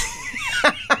Gold.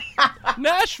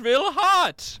 Nashville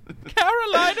Hot.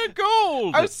 Carolina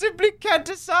Gold. I simply can't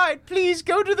decide. Please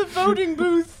go to the voting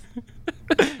booth.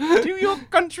 Do your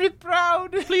country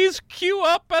proud. Please queue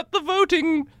up at the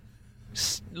voting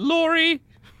lorry.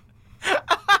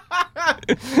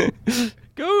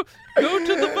 Go to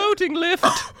the voting lift.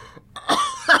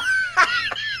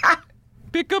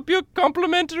 Pick up your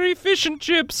complimentary fish and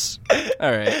chips.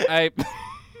 All right,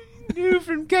 New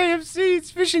from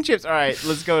KFC's fish and chips. All right,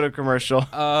 let's go to commercial.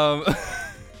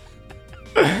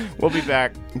 We'll be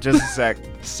back in just a sec.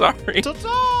 Sorry.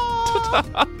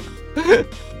 Ta-ta!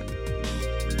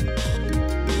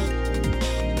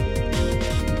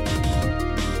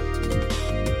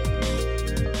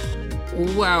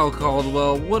 Wow,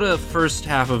 Caldwell, what a first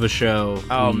half of a show.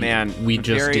 Oh, man. We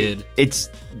just did. It's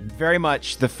very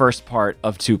much the first part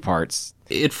of two parts.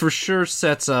 It for sure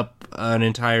sets up an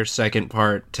entire second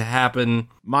part to happen.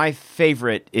 My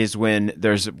favorite is when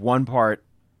there's one part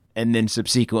and then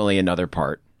subsequently another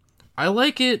part. I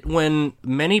like it when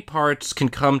many parts can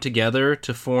come together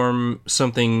to form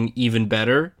something even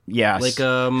better. Yes.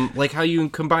 Like how you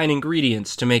combine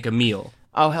ingredients to make a meal.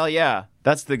 Oh, hell yeah.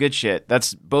 That's the good shit.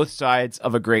 That's both sides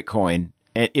of a great coin.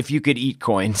 And if you could eat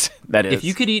coins, that is. If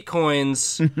you could eat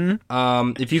coins,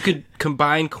 if you could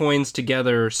combine coins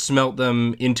together, smelt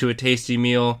them into a tasty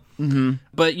meal. Mm-hmm.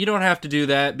 But you don't have to do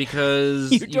that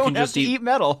because you don't have to eat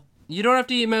metal. You don't have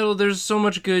to eat metal. There's so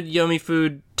much good, yummy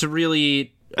food to really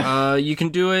eat. You can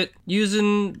do it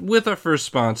with our first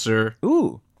sponsor.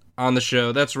 Ooh. On the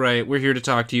show. That's right. We're here to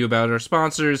talk to you about our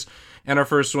sponsors. And our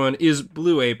first one is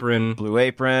Blue Apron. Blue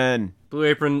Apron. Blue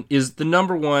Apron is the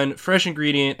 #1 fresh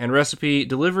ingredient and recipe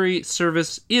delivery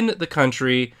service in the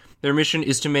country. Their mission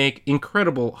is to make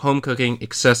incredible home cooking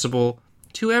accessible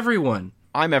to everyone.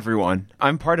 I'm everyone.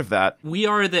 I'm part of that. We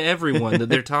are the everyone that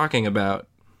they're talking about.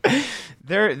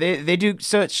 They do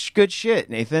such good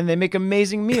shit, Nathan. They make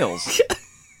amazing meals.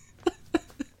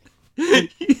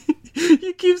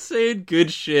 You keep saying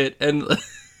good shit, and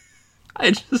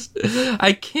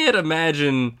I can't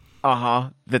imagine.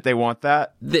 That they want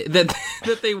that?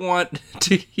 That they want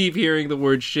to keep hearing the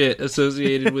word shit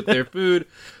associated with their food,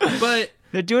 but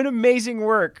they're doing amazing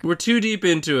work. We're too deep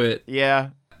into it. Yeah,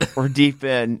 we're deep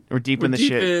in. We're deep in the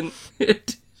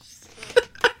shit.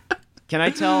 Can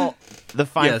I tell the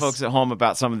fine folks at home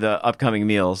about some of the upcoming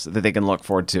meals that they can look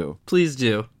forward to? Please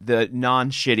do. The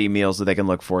non-shitty meals that they can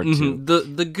look forward to.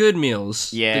 The good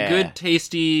meals. Yeah. The good,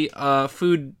 tasty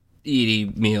food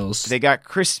eaty meals. They got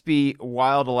crispy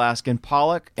wild Alaskan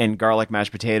pollock and garlic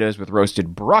mashed potatoes with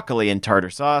roasted broccoli and tartar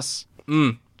sauce.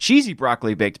 Cheesy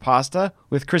broccoli baked pasta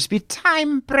with crispy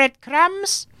thyme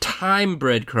breadcrumbs. Thyme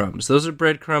breadcrumbs. Those are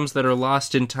breadcrumbs that are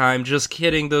lost in time. Just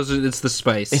kidding. It's the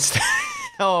spice.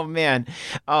 Oh, man.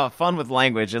 Oh, fun with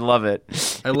language. I love it.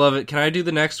 I love it. Can I do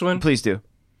the next one? Please do.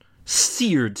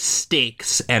 Seared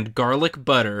steaks and garlic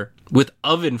butter with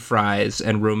oven fries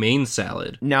and romaine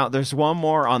salad. Now, there's one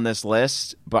more on this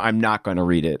list, but I'm not going to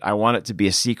read it. I want it to be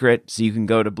a secret, so you can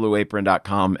go to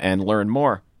blueapron.com and learn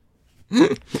more.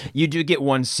 You do get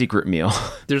one secret meal.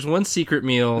 There's one secret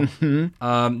meal.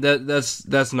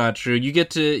 That's not true.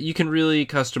 You can really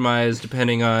customize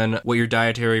depending on what your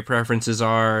dietary preferences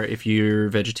are. If you're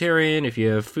vegetarian, if you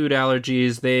have food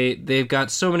allergies, they've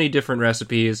got so many different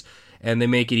recipes, and they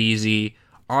make it easy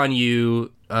on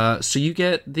you. So you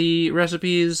get the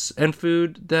recipes and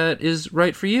food that is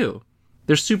right for you.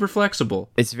 They're super flexible.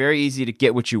 It's very easy to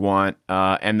get what you want,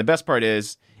 and the best part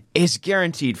is it's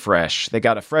guaranteed fresh. They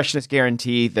got a freshness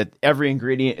guarantee that every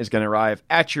ingredient is going to arrive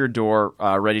at your door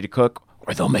ready to cook,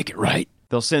 or they'll make it right.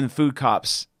 They'll send food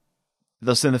cops.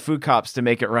 They'll send the food cops to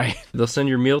make it right. They'll send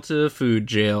your meal to food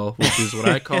jail, which is what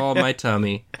I call my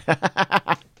tummy.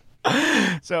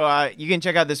 So you can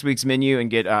check out this week's menu and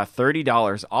get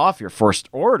 $30 off your first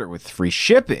order with free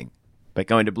shipping by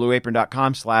going to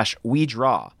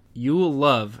blueapron.com/wedraw. You will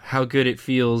love how good it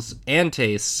feels and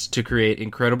tastes to create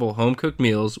incredible home-cooked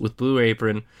meals with Blue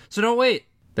Apron. So don't wait.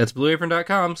 That's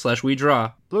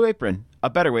blueapron.com/wedraw. Blue Apron, a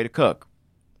better way to cook.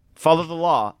 Follow the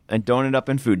law and don't end up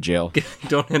in food jail.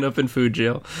 Don't end up in food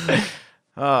jail.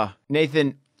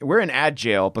 Nathan, we're in ad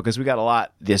jail because we got a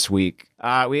lot this week.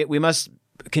 We must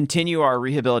continue our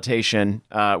rehabilitation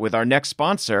with our next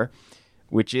sponsor,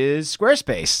 which is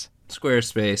Squarespace.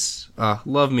 Squarespace.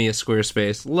 Love me a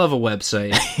Squarespace. Love a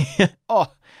website.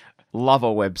 Love a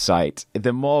website.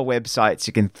 The more websites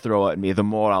you can throw at me, the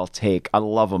more I'll take. I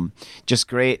love them. Just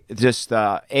great. Just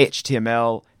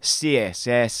HTML,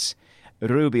 CSS,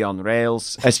 Ruby on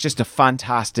Rails. It's just a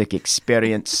fantastic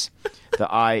experience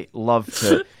that I love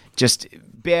to just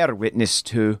bear witness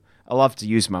to. I love to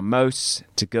use my mouse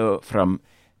to go from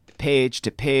page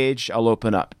to page. I'll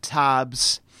open up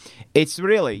tabs. It's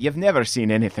really, you've never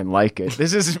seen anything like it.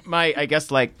 This is my, I guess,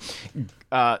 like,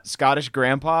 Scottish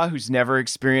grandpa who's never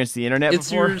experienced the internet before. It's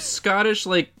your Scottish,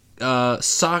 like,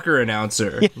 soccer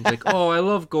announcer. Yeah. He's like, I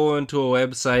love going to a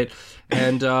website,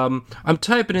 and I'm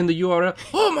typing in the URL.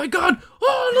 Oh, my God.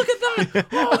 Oh, look at that.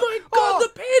 Oh, my God. The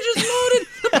page is loaded.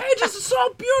 The pages are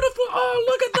so beautiful. Oh,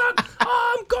 look at that.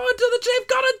 Oh, I'm going to they've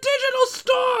got a digital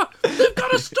store. They've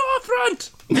got a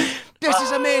storefront. This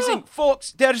is amazing,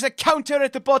 folks. There's a counter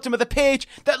at the bottom of the page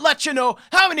that lets you know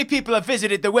how many people have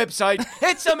visited the website.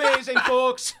 It's amazing,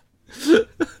 folks.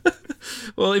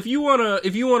 Well, if you want a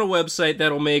website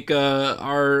that'll make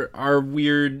our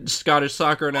weird Scottish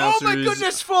soccer announcers. Oh my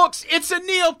goodness, folks! It's a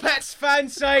Neopets fan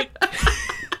site.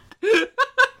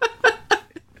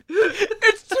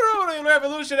 It's truly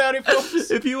revolutionary, folks.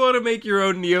 If you want to make your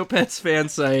own Neopets fan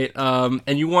site,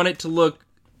 and you want it to look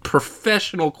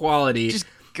professional quality, Just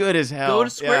good as hell. go to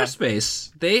Squarespace.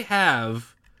 Yeah. They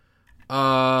have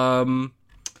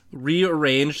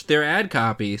rearranged their ad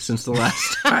copy since the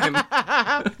last time.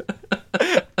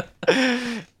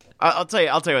 I'll tell you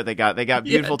what they got. They got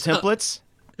beautiful templates.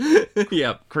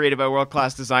 Yep. Created by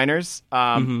world-class designers.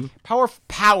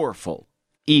 Powerful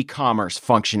e-commerce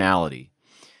functionality.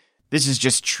 This is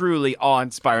just truly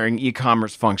awe-inspiring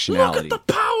e-commerce functionality. Look at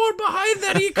the power behind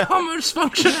that e-commerce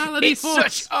functionality, It's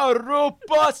folks. such a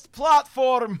robust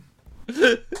platform.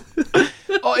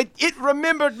 It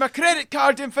remembered my credit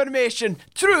card information.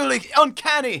 Truly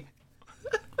uncanny.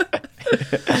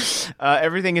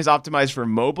 Everything is optimized for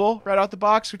mobile right out the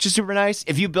box, which is super nice.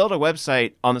 If you build a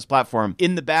website on this platform,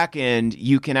 in the back end,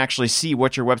 you can actually see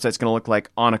what your website's going to look like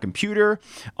on a computer,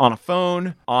 on a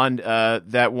phone, on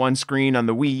that one screen on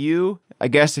the Wii U. I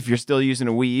guess if you're still using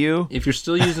a Wii U. If you're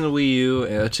still using a Wii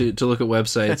U to look at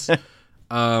websites.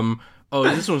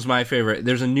 This one's my favorite.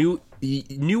 There's a new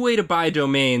way to buy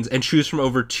domains and choose from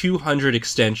over 200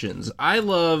 extensions. I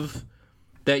love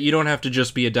that you don't have to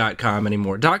just be a .com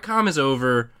anymore. .com is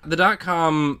over. The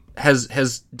 .com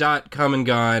has .come and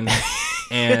gone,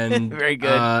 and very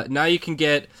good. Now you can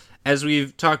get, as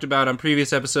we've talked about on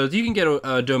previous episodes, you can get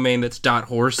a domain that's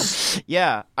 .horse.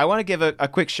 Yeah, I want to give a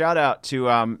quick shout out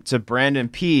to Brandon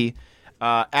P.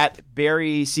 At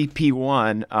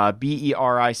BerryCP1,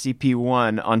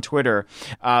 BERICP1 on Twitter,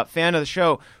 fan of the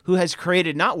show, who has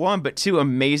created not one but two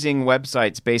amazing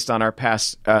websites based on our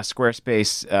past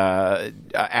Squarespace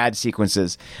ad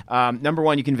sequences. Number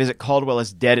one, you can visit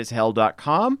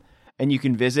CaldwellIsDeadAsHell.com, and you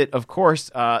can visit, of course,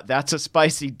 That's a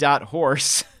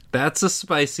Spicy.horse. That's a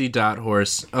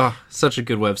Spicy.horse. Oh, such a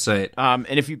good website. And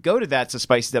if you go to That's a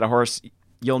Spicy.horse,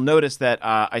 you'll notice that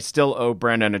I still owe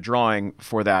Brandon a drawing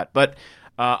for that. But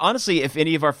honestly, if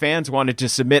any of our fans wanted to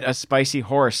submit a spicy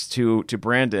horse to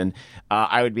Brandon,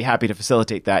 I would be happy to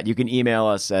facilitate that. You can email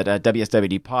us at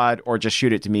WSWDpod or just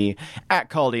shoot it to me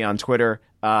at Caldy on Twitter.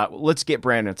 Let's get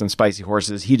Brandon some spicy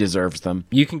horses. He deserves them.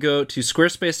 You can go to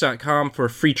squarespace.com for a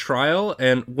free trial,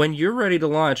 and when you're ready to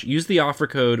launch, use the offer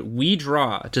code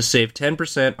WeDraw to save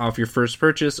 10% off your first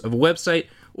purchase of a website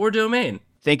or domain.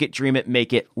 Think it, dream it,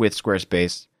 make it with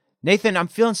Squarespace. Nathan, I'm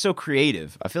feeling so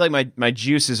creative. I feel like my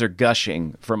juices are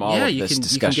gushing from all of this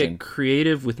discussion. You can get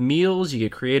creative with meals. You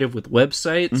get creative with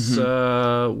websites.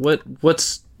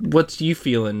 What's you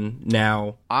feeling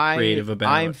now? Creative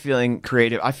about? I'm feeling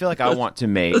creative. I feel like I want to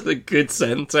make. That's a good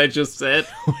sentence I just said.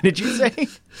 What did you say?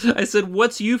 I said,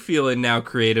 "What's you feeling now?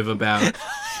 Creative about?"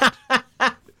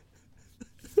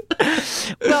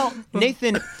 Well,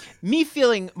 Nathan, me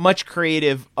feeling much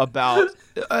creative about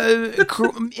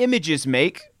images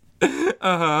make.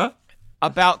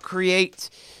 About create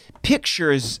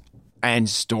pictures and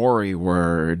story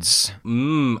words.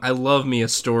 I love me a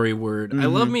story word. I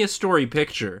love me a story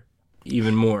picture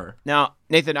even more. Now,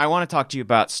 Nathan, I want to talk to you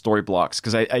about story blocks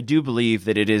because I do believe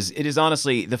that it is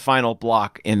honestly the final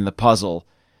block in the puzzle.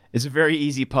 It's a very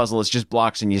easy puzzle. It's just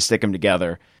blocks and you stick them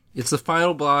together. It's the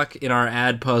final block in our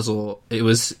ad puzzle. It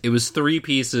was 3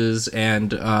 pieces,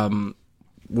 and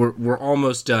we're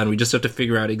almost done. We just have to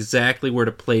figure out exactly where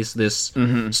to place this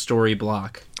story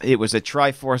block. It was a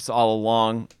Triforce all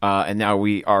along, and now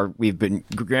we've been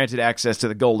granted access to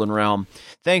the Golden Realm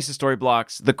thanks to story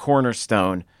blocks, the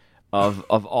cornerstone of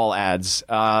all ads.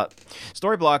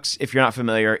 Storyblocks, if you're not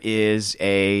familiar, is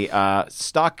a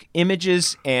stock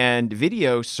images and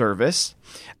video service.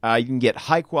 You can get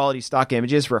high-quality stock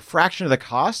images for a fraction of the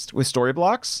cost with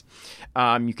Storyblocks.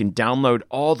 You can download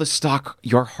all the stock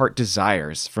your heart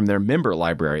desires from their member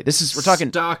library. We're talking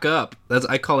stock up.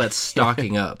 I call that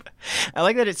stocking up. I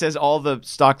like that it says all the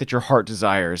stock that your heart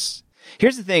desires.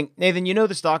 Here's the thing, Nathan. You know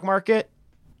the stock market?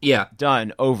 Yeah.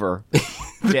 Done. Over.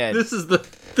 Dead. This is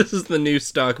the new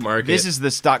stock market. This is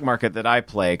the stock market that I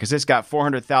play because it's got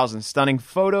 400,000 stunning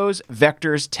photos,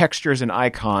 vectors, textures, and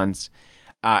icons.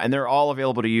 And they're all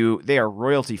available to you. They are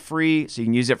royalty-free, so you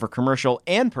can use it for commercial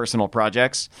and personal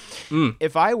projects.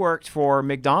 If I worked for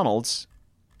McDonald's,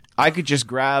 I could just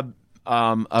grab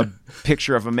a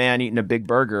picture of a man eating a big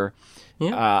burger,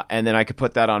 Yeah. And then I could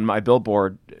put that on my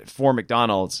billboard for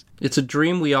McDonald's. It's a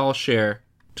dream we all share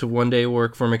to one day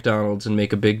work for McDonald's and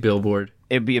make a big billboard.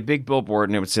 It'd be a big billboard,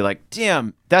 and it would say, like,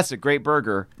 damn, that's a great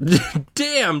burger.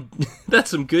 Damn,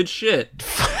 that's some good shit.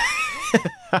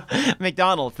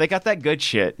 McDonald's, they got that good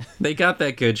shit. They got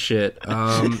that good shit.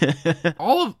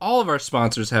 All of our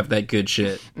sponsors have that good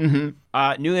shit.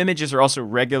 Mm-hmm. New images are also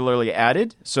regularly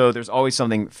added, so there's always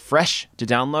something fresh to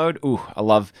download. Ooh, I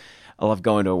love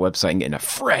going to a website and getting a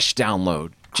fresh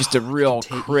download. Just a real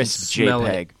crisp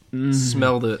JPEG.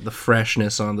 Smell the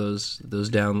freshness on those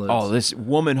downloads. Oh, this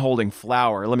woman holding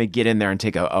flour. Let me get in there and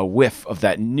take a whiff of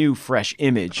that new fresh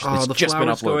image. Oh, the just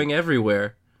flour's going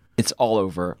everywhere. It's all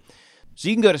over. So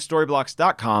you can go to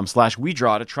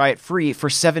storyblocks.com/WeDraw to try it free for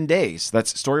 7 days.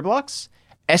 That's Storyblocks,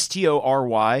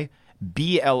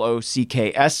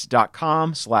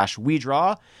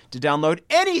 STORYBLOCKS.com/WeDraw to download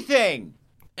anything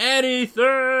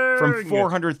from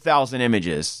 400,000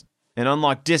 images and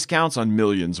unlock discounts on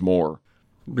millions more.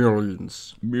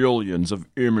 Millions of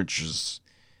images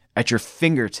at your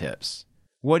fingertips.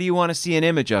 What do you want to see an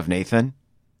image of, Nathan?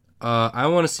 I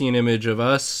want to see an image of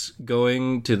us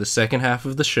going to the second half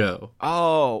of the show.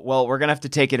 Oh, well, we're going to have to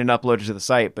take it and upload it to the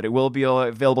site, but it will be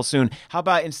available soon. How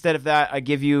about instead of that, I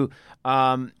give you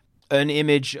an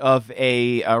image of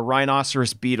a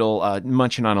rhinoceros beetle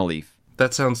munching on a leaf?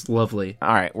 That sounds lovely.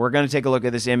 All right, we're going to take a look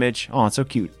at this image. Oh, it's so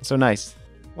cute. It's so nice.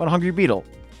 What a hungry beetle.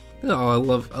 Oh, I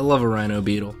love a rhino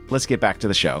beetle. Let's get back to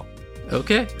the show.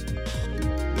 Okay.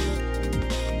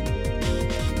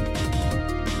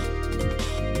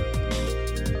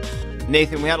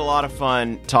 Nathan, we had a lot of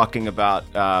fun talking about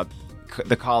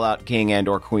the Call-Out King and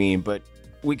or Queen, but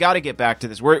we got to get back to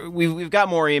this. We've got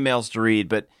more emails to read,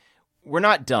 but we're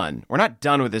not done. We're not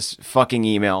done with this fucking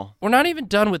email. We're not even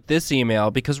done with this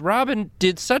email because Robin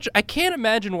did such... I can't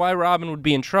imagine why Robin would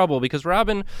be in trouble because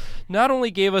Robin not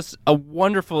only gave us a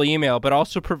wonderful email, but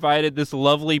also provided this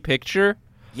lovely picture.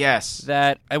 Yes.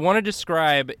 That I want to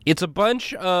describe. It's a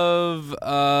bunch of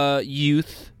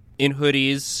youth in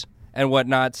hoodies and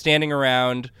whatnot standing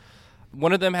around.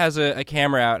 One of them has a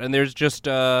camera out, and there's just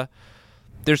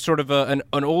there's sort of an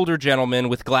older gentleman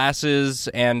with glasses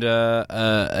and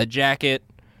a jacket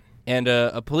and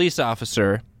a police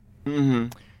officer.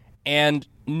 Mm-hmm. And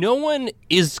no one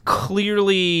is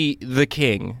clearly the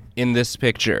king in this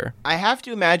picture. I have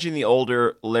to imagine the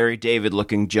older Larry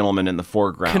David-looking gentleman in the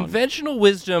foreground. Conventional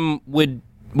wisdom would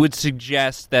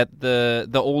suggest that the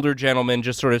older gentleman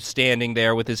just sort of standing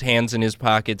there with his hands in his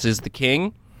pockets is the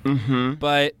king. Mm-hmm.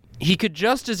 But he could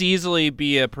just as easily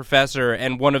be a professor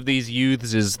and one of these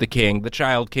youths is the king, the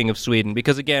child king of Sweden.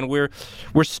 Because again, we're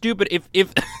stupid. If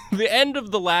the end of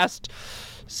the last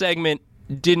segment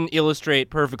didn't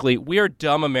illustrate perfectly, we are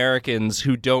dumb Americans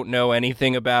who don't know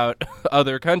anything about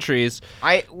other countries.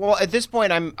 Well, at this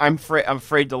point, I'm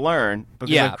afraid to learn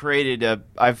because I've created a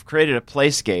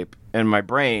playscape in my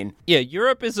brain. Yeah,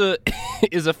 Europe is a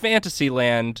fantasy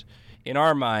land in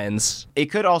our minds. It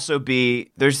could also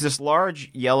be there's this large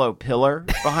yellow pillar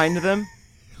behind them.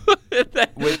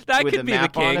 that could be the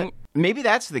king. Maybe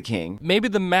that's the king. Maybe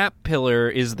the map pillar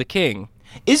is the king.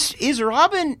 Is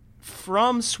Robin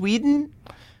from Sweden?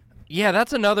 Yeah,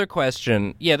 that's another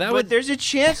question. Yeah, but there's a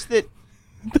chance that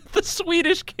the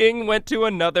Swedish king went to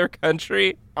another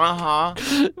country.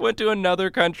 Went to another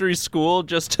country's school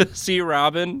just to see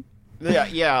Robin.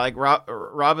 Yeah, like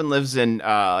Robin lives in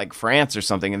like France or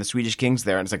something, and the Swedish king's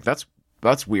there, and it's like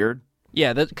that's weird.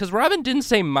 Yeah, because Robin didn't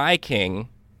say my king.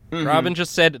 Mm-hmm. Robin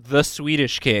just said the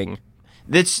Swedish king.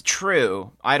 That's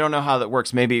true. I don't know how that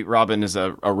works. Maybe Robin is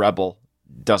a rebel,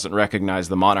 doesn't recognize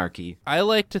the monarchy. I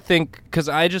like to think, because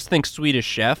I just think Swedish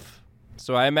chef.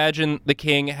 So I imagine the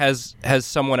king has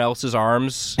someone else's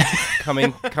arms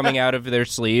coming out of their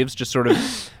sleeves, just sort of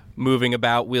moving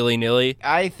about willy-nilly.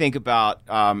 I think about,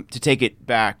 to take it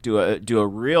back, do a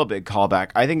real big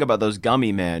callback, I think about those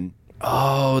gummy men.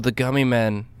 Oh, the gummy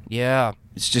men. Yeah.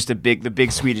 It's just the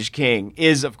big Swedish king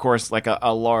is, of course, like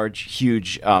a large,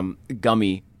 huge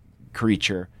gummy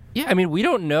creature. Yeah, I mean, we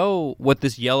don't know what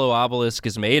this yellow obelisk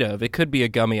is made of. It could be a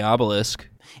gummy obelisk.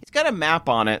 It's got a map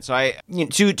on it, so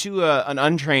to an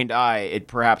untrained eye, it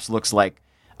perhaps looks like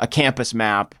a campus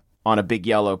map on a big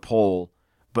yellow pole.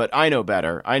 But I know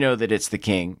better. I know that it's the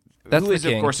king, who is,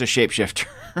 of course, a shapeshifter.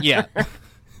 Yeah.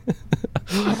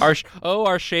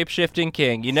 our shape-shifting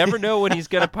king. You never know when he's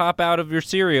going to pop out of your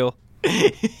cereal.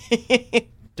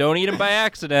 Don't eat him by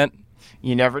accident.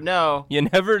 You never know. You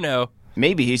never know.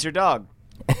 Maybe he's your dog.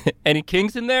 Any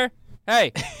kings in there?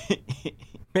 Hey.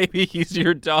 Maybe he's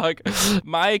your dog.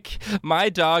 My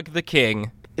dog, the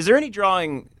king. Is there any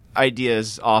drawing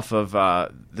ideas off of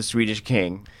the Swedish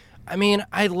king? I mean,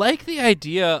 I like the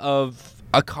idea of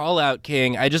a call-out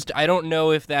king. I don't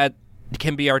know if that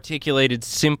can be articulated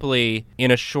simply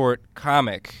in a short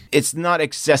comic. It's not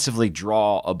excessively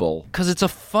drawable. Because it's a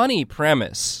funny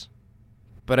premise.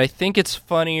 But I think it's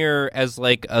funnier as,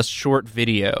 like, a short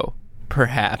video,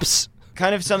 perhaps.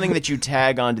 Kind of something that you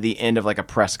tag onto the end of, like, a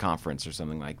press conference or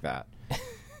something like that.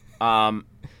 I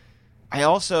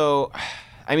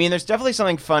mean, there's definitely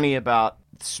something funny about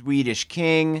Swedish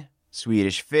king,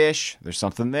 Swedish fish. There's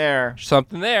something there.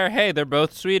 Hey, they're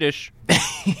both Swedish.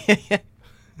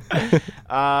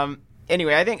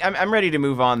 Anyway, I think I'm ready to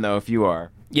move on, though, if you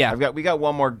are. Yeah. We got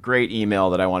one more great email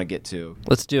that I want to get to.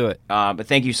 Let's do it. But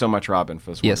thank you so much, Robin,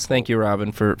 for this. Yes, wonderful. thank you,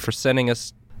 Robin, for sending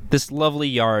us this lovely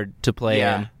yard to play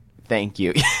in. Thank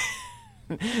you.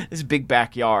 This big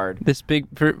backyard.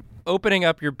 For opening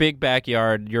up your big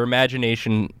backyard, your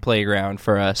imagination playground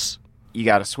for us. You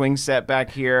got a swing set back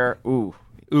here. Ooh.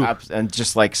 And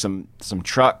just like some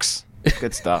trucks.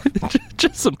 Good stuff.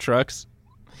 Just some trucks.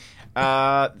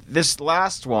 This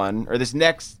last one, or this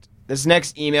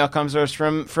next email comes to us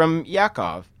from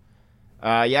Yakov.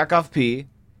 Yakov P,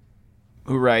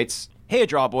 who writes, "Hey,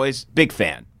 Draw Boys, big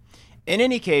fan. In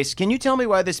any case, can you tell me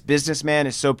why this businessman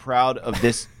is so proud of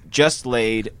this just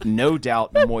laid, no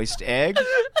doubt moist egg?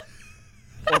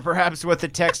 Or perhaps what the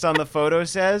text on the photo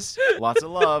says? Lots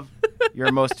of love.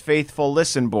 Your most faithful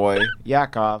listen boy,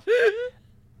 Yakov."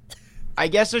 I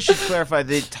guess I should clarify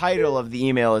the title of the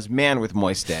email is Man with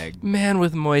Moist Egg. Man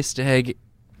with Moist Egg.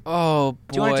 Oh, boy.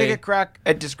 Do you want to take a crack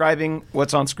at describing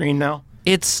what's on screen now?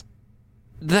 It's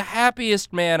the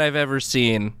happiest man I've ever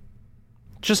seen.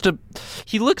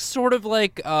 He looks sort of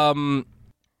like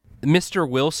Mr.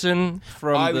 Wilson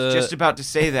from I was just about to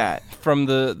say that. From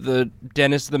the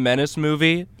Dennis the Menace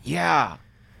movie. Yeah.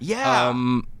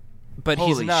 But Holy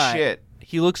he's not. Shit.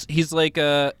 He's like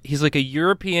a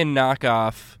European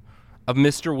knockoff of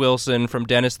Mr. Wilson from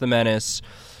Dennis the Menace,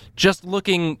 just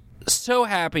looking so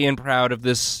happy and proud of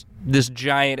this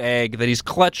giant egg that he's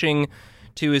clutching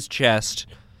to his chest.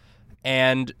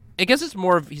 And I guess it's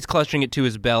more of he's clutching it to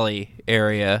his belly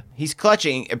area. He's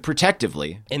clutching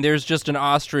protectively. And there's just an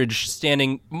ostrich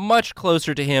standing much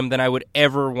closer to him than I would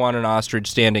ever want an ostrich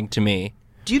standing to me.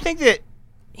 Do you think that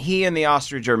he and the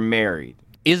ostrich are married?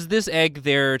 Is this egg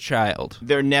their child?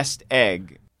 Their nest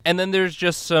egg. And then there's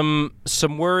just some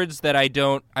words that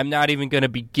I'm not even going to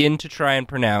begin to try and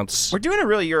pronounce. We're doing a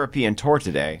really European tour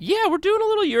today. Yeah, we're doing a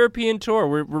little European tour.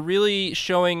 We're really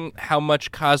showing how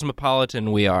much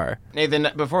cosmopolitan we are. Nathan,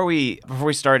 before we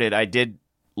started, I did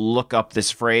look up this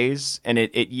phrase, and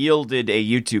it yielded a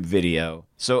YouTube video.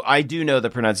 So I do know the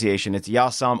pronunciation. It's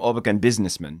Yasam Obakan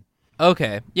businessman.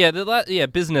 Okay. Yeah,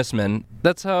 businessman.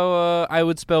 That's how I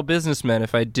would spell businessman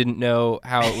if I didn't know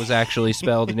how it was actually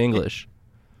spelled in English.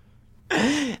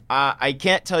 I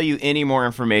can't tell you any more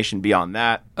information beyond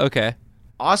that. Okay.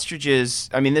 Ostriches,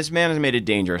 I mean, this man has made a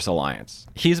dangerous alliance.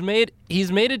 He's made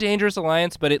a dangerous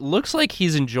alliance, but it looks like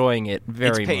he's enjoying it very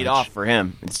much. It's paid off for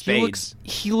him. It's spades.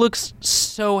 He looks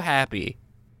so happy.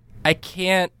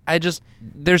 There's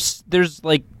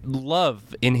like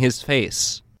love in his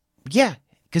face. Yeah,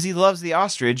 because he loves the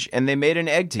ostrich, and they made an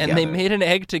egg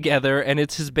together. And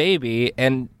it's his baby,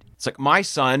 and it's like my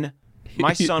son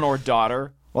or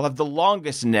daughter will have the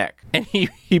longest neck. And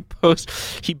he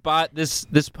bought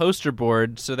this poster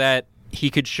board so that he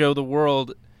could show the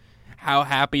world how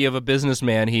happy of a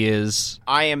businessman he is.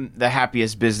 I am the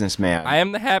happiest businessman. I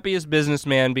am the happiest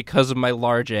businessman because of my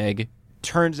large egg.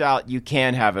 Turns out you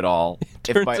can have it all.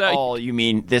 If by all you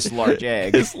mean this large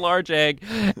egg. This large egg.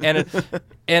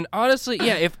 And honestly,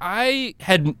 yeah, if I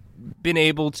had been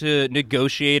able to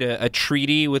negotiate a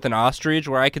treaty with an ostrich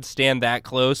where I could stand that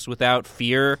close without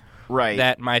fear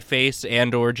that my face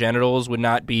and or genitals would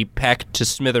not be pecked to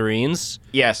smithereens.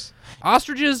 Yes.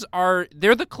 Ostriches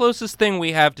they're the closest thing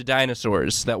we have to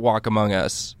dinosaurs that walk among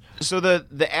us. So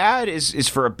the ad is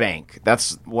for a bank.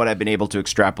 That's what I've been able to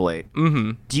extrapolate.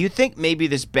 Mm-hmm. Do you think maybe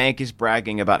this bank is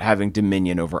bragging about having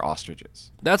dominion over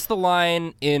ostriches? That's the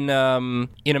line in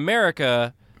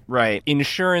America. Right.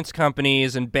 Insurance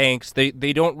companies and banks, they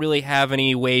don't really have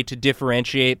any way to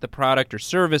differentiate the product or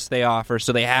service they offer,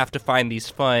 so they have to find these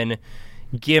fun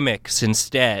gimmicks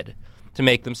instead to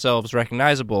make themselves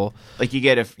recognizable. Like you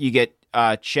get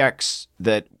checks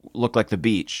that look like the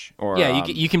beach, or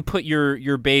you can put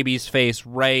your baby's face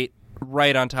right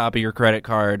on top of your credit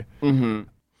card. Mm-hmm.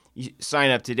 You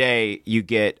sign up today, you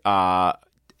get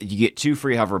 2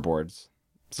 free hoverboards.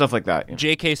 Stuff like that.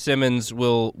 J.K. Simmons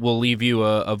will leave you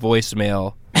a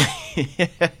voicemail.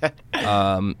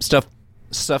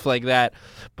 Stuff like that.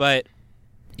 But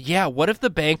yeah, what if the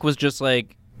bank was just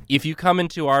like, if you come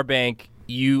into our bank,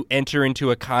 you enter into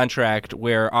a contract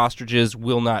where ostriches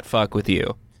will not fuck with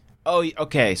you. Oh,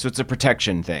 okay. So it's a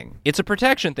protection thing. It's a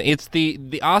protection thing. It's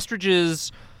the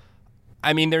ostriches.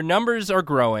 I mean, their numbers are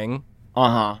growing.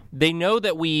 They know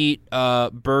that we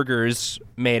eat burgers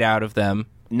made out of them.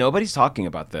 Nobody's talking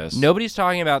about this. Nobody's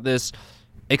talking about this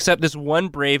except this one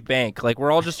brave bank. Like,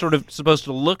 we're all just sort of supposed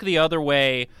to look the other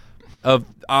way of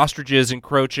ostriches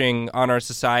encroaching on our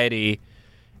society.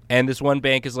 And this one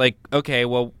bank is like, okay,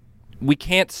 well, we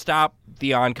can't stop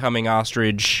the oncoming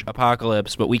ostrich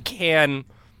apocalypse, but we can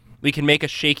make a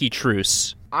shaky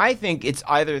truce. I think it's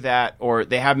either that or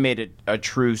they have made a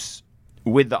truce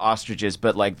with the ostriches,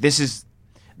 but like this is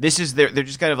they're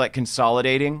just kind of like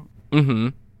consolidating. Mm-hmm.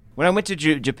 When I went to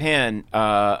Japan,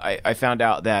 I found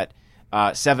out that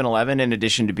 7-Eleven, in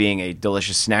addition to being a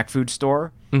delicious snack food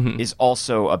store, is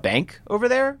also a bank over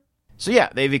there. So yeah,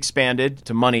 they've expanded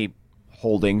to money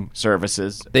holding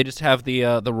services. They just have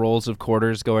the rolls of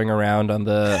quarters going around on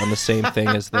the same thing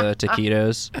as the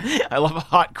taquitos. I love a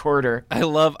hot quarter. I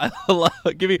love.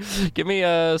 Give me 2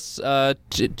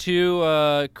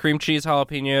 cream cheese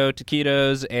jalapeno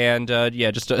taquitos and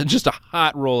just a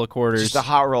hot roll of quarters. Just a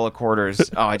hot roll of quarters.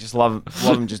 Oh, I just love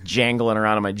them just jangling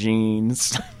around in my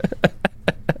jeans.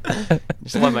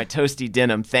 Just love my toasty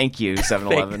denim. Thank you,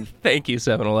 7-Eleven. Thank you,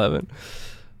 7-Eleven.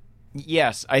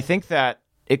 Yes, I think that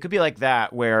it could be like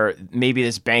that, where maybe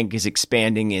this bank is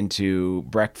expanding into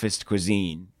breakfast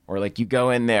cuisine, or like you go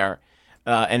in there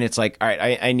and it's like, all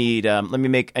right, I need to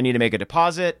make a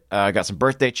deposit. I got some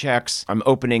birthday checks. I'm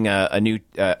opening a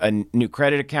new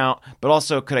credit account, but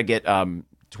also could I get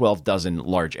 12 dozen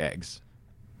large eggs?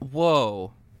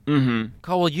 Whoa. Mm-hmm.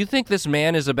 Caldwell, you think this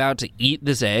man is about to eat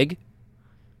this egg?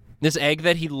 This egg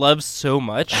that he loves so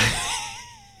much?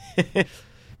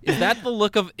 Is that the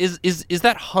look of is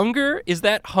that hunger? Is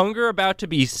that hunger about to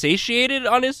be satiated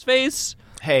on his face?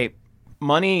 Hey,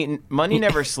 money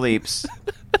never sleeps.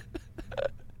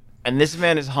 And this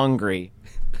man is hungry.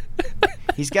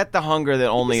 He's got the hunger that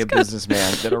only a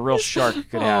businessman, that a real shark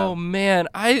could have. Oh man,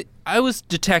 I was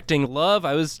detecting love.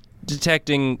 I was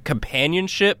detecting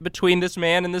companionship between this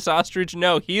man and this ostrich.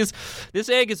 No, this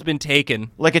egg has been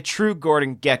taken. Like a true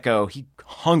Gordon Gekko, he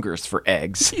hungers for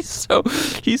eggs.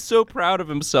 He's so proud of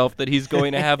himself that he's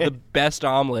going to have the best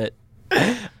omelet.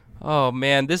 Oh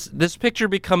man, this picture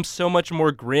becomes so much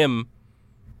more grim.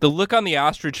 The look on the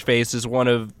ostrich face is one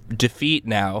of defeat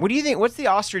now. What do you think? What's the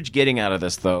ostrich getting out of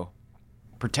this, though?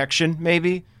 Protection,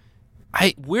 maybe?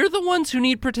 We're the ones who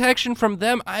need protection from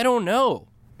them. I don't know.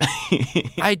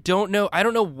 I don't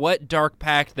know what dark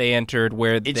pact they entered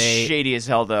where it's shady as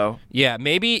hell, though. Yeah,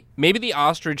 maybe the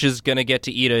ostrich is gonna get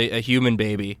to eat a human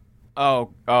baby. Oh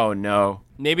no.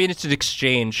 Maybe it's an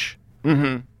exchange.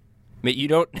 Mm-hmm. But you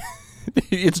don't.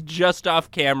 It's just off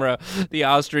camera. The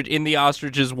ostrich in the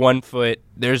ostrich's 1 foot.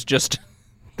 There's just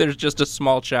a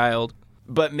small child.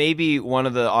 But maybe one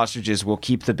of the ostriches will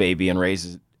keep the baby and raise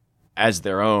it as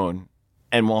their own.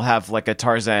 And we'll have like a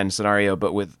Tarzan scenario,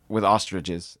 but with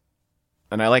ostriches.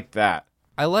 And I like that.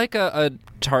 I like a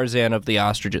Tarzan of the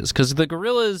ostriches, because the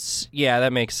gorillas, yeah,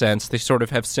 that makes sense. They sort of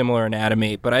have similar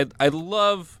anatomy. But I'd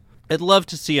love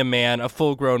to see a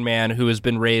full-grown man who has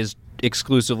been raised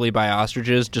exclusively by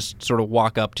ostriches just sort of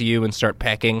walk up to you and start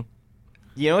pecking.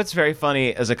 You know what's very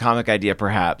funny as a comic idea,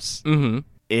 perhaps,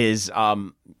 is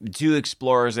 2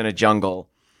 explorers in a jungle.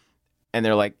 And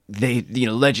they're like,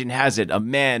 legend has it, a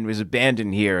man was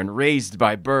abandoned here and raised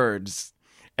by birds.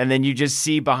 And then you just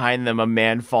see behind them a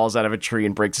man falls out of a tree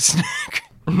and breaks his neck.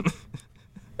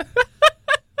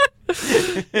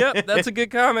 Yep, that's a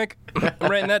good comic. I'm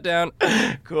writing that down.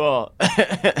 Cool.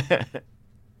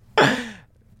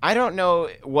 I don't know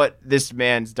what this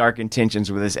man's dark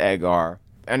intentions with this egg are.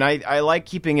 And I like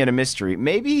keeping it a mystery.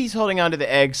 Maybe he's holding on to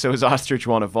the egg so his ostrich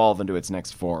won't evolve into its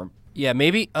next form. Yeah,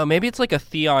 maybe it's like a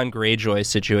Theon Greyjoy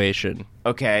situation.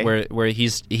 Okay. Where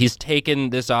he's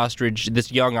taken this ostrich,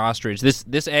 this young ostrich.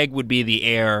 This egg would be the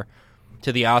heir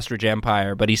to the ostrich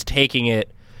empire, but he's taking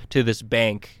it to this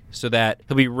bank so that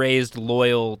he'll be raised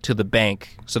loyal to the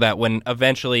bank, so that when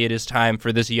eventually it is time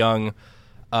for this young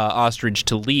ostrich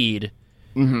to lead,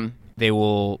 they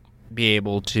will be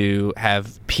able to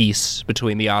have peace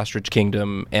between the ostrich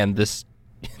kingdom and this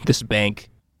bank.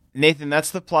 Nathan,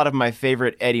 that's the plot of my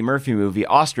favorite Eddie Murphy movie,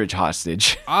 Ostrich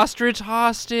Hostage. Ostrich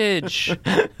Hostage!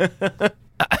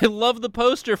 I love the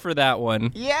poster for that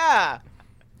one. Yeah!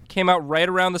 Came out right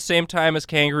around the same time as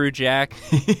Kangaroo Jack.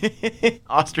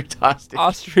 Ostrich Hostage.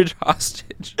 Ostrich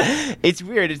Hostage. It's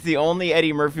weird. It's the only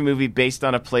Eddie Murphy movie based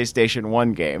on a PlayStation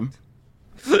 1 game.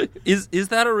 Is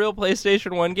that a real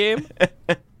PlayStation 1 game?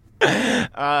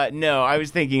 No, I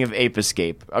was thinking of Ape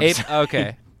Escape.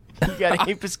 Okay. You got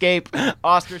Ape Escape,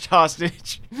 Ostrich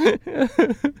Hostage,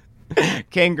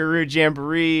 Kangaroo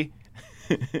Jamboree,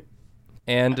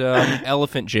 and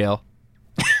Elephant Jail.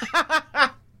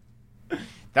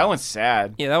 That one's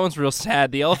sad. Yeah, that one's real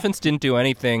sad. The elephants didn't do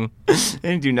anything. They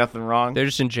didn't do nothing wrong. They're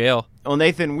just in jail. Well,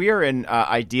 Nathan, we are in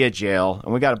idea jail,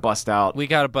 and we got to bust out. We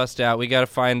got to bust out. We got to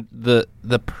find the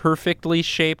perfectly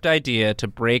shaped idea to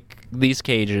break these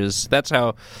cages. That's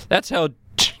how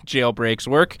jailbreaks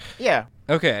work. Yeah.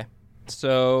 Okay.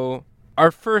 So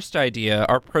our first idea,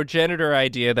 our progenitor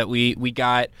idea that we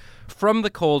got from the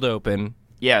cold open.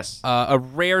 Yes. A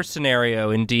rare scenario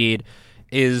indeed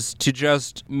is to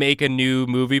just make a new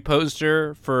movie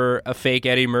poster for a fake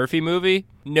Eddie Murphy movie.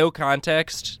 No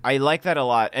context. I like that a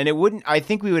lot. And it wouldn't, I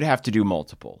think we would have to do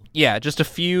multiple. Yeah, just a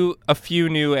few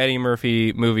new Eddie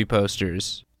Murphy movie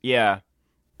posters. Yeah.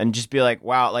 And just be like,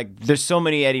 wow, like there's so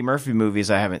many Eddie Murphy movies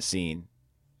I haven't seen.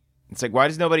 It's like, why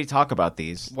does nobody talk about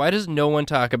these? Why does no one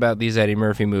talk about these Eddie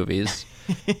Murphy movies?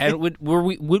 And would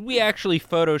we actually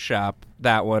Photoshop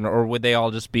that one, or would they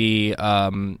all just be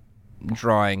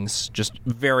drawings, just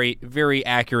very, very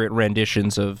accurate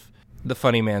renditions of the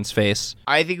funny man's face?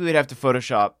 I think we would have to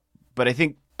Photoshop, but I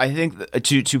think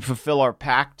to fulfill our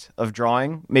pact of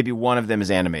drawing, maybe one of them is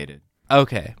animated.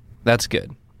 Okay, that's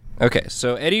good. Okay,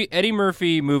 so Eddie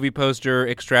Murphy movie poster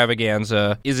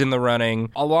extravaganza is in the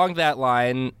running. Along that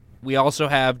line, we also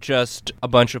have just a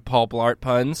bunch of Paul Blart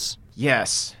puns.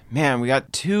 Yes. Man, we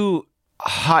got two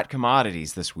hot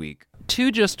commodities this week.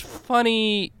 Two just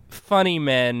funny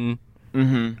men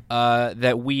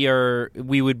that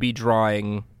we would be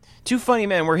drawing. Two funny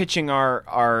men. We're hitching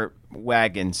our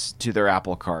wagons to their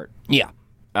apple cart. Yeah.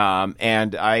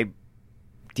 And I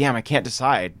can't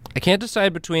decide. I can't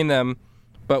decide between them,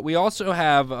 but we also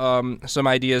have some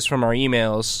ideas from our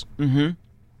emails. Mm-hmm.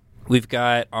 We've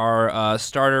got our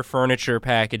starter furniture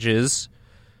packages.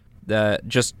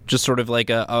 Just sort of like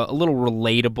a little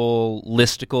relatable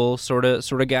listicle sort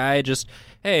of guy. Just,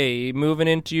 hey, moving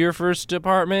into your first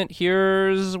apartment,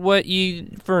 here's what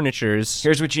furnitures.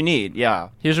 Here's what you need, yeah.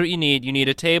 Here's what you need. You need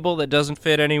a table that doesn't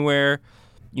fit anywhere.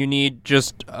 You need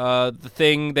just the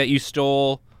thing that you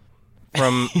stole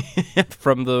from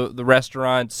the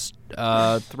restaurant's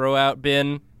throw-out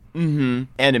bin. Mm-hmm.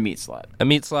 And a meat slot. A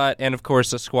meat slot, and of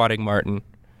course a squatting Martin.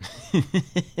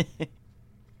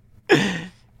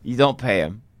 You don't pay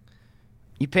him.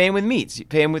 You pay him with meats. You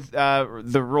pay him with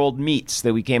the rolled meats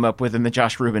that we came up with in the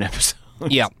Josh Rubin episode.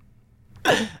 Yeah.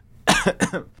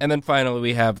 And then finally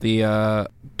we have the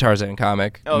Tarzan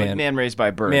comic. Oh, Man Raised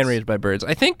by Birds. Man Raised by Birds.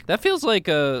 I think that feels like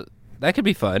that could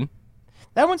be fun.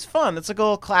 That one's fun. That's like a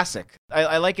little classic.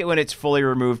 I like it when it's fully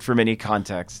removed from any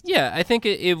context. Yeah, I think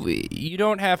you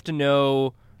don't have to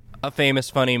know a famous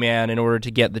funny man in order to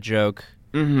get the joke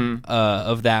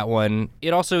of that one.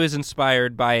 It also is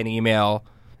inspired by an email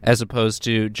as opposed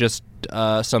to just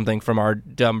something from our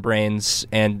dumb brains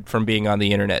and from being on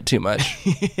the internet too much.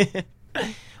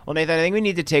 Well, Nathan, I think we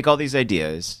need to take all these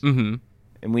ideas and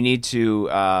we need to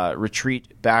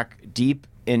retreat back deep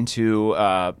into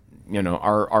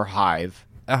our hive.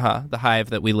 The hive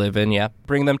that we live in, yeah.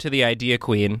 Bring them to the idea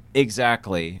queen.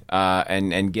 Exactly.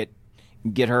 And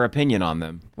get her opinion on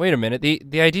them. Wait a minute.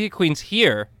 The idea queen's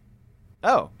here.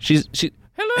 Oh. She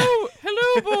Hello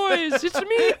boys. It's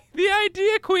me, the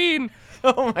idea queen.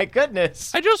 Oh my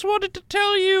goodness. I just wanted to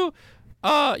tell you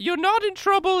you're not in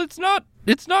trouble. It's not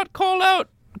call out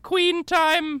queen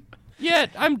time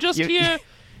yet. I'm just here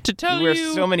to tell you. You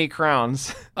wear so many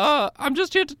crowns. I'm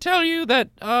just here to tell you that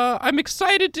I'm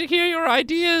excited to hear your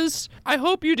ideas. I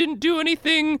hope you didn't do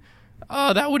anything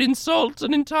that would insult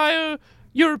an entire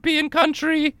European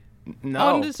country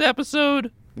on this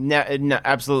episode. No,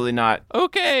 absolutely not.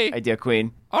 Okay. Idea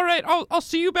queen. All right, I'll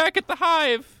see you back at the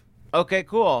hive. Okay,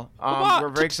 cool. We're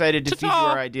very excited to feed you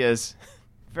our ideas.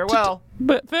 Farewell.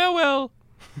 But farewell.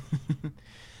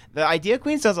 The idea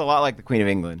queen sounds a lot like the Queen of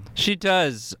England. She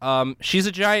does. She's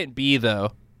a giant bee,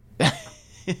 though.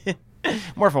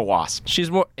 More of a wasp. She's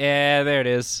more... Yeah, there it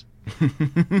is.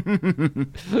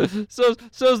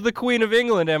 So's the Queen of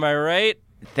England, am I right?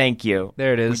 Thank you.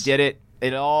 There it is. We did it.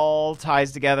 It all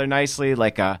ties together nicely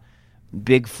like a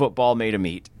big football made of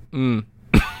meat.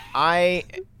 I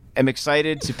am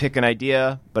excited to pick an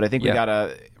idea, but I think we got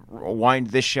to wind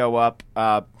this show up.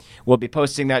 We'll be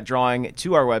posting that drawing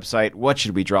to our website,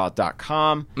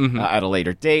 whatshouldwedraw.com, at a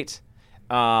later date.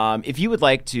 If you would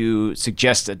like to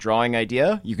suggest a drawing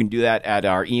idea, you can do that at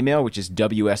our email, which is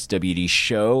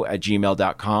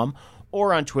wswdshow@gmail.com,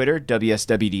 or on Twitter,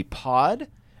 wswdpod.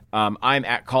 I'm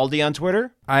at Caldy on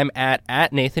Twitter. I'm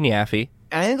at Nathan Yaffe.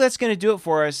 And I think that's going to do it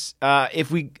for us.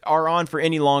 If we are on for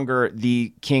any longer,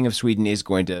 the King of Sweden is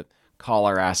going to call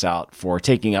our ass out for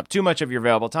taking up too much of your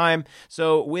available time.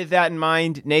 So with that in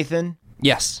mind, Nathan?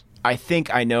 Yes. I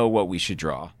think I know what we should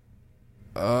draw.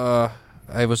 I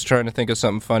was trying to think of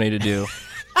something funny to do.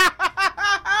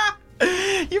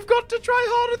 You've got to try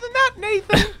harder than that,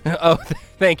 Nathan. Oh,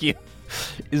 thank you.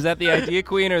 Is that the Idea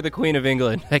Queen or the Queen of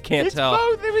England? I can't tell. It's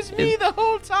both. It was me the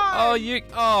whole time. Oh, you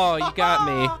got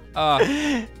me.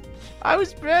 I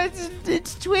was.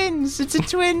 It's twins. It's a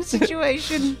twin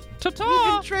situation. Ta-ta.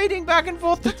 We've been trading back and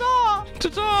forth. Ta-ta.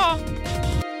 Ta-ta.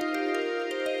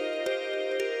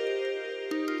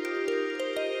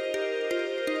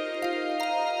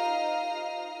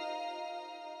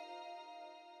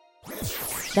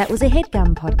 That was a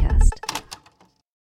HeadGum podcast.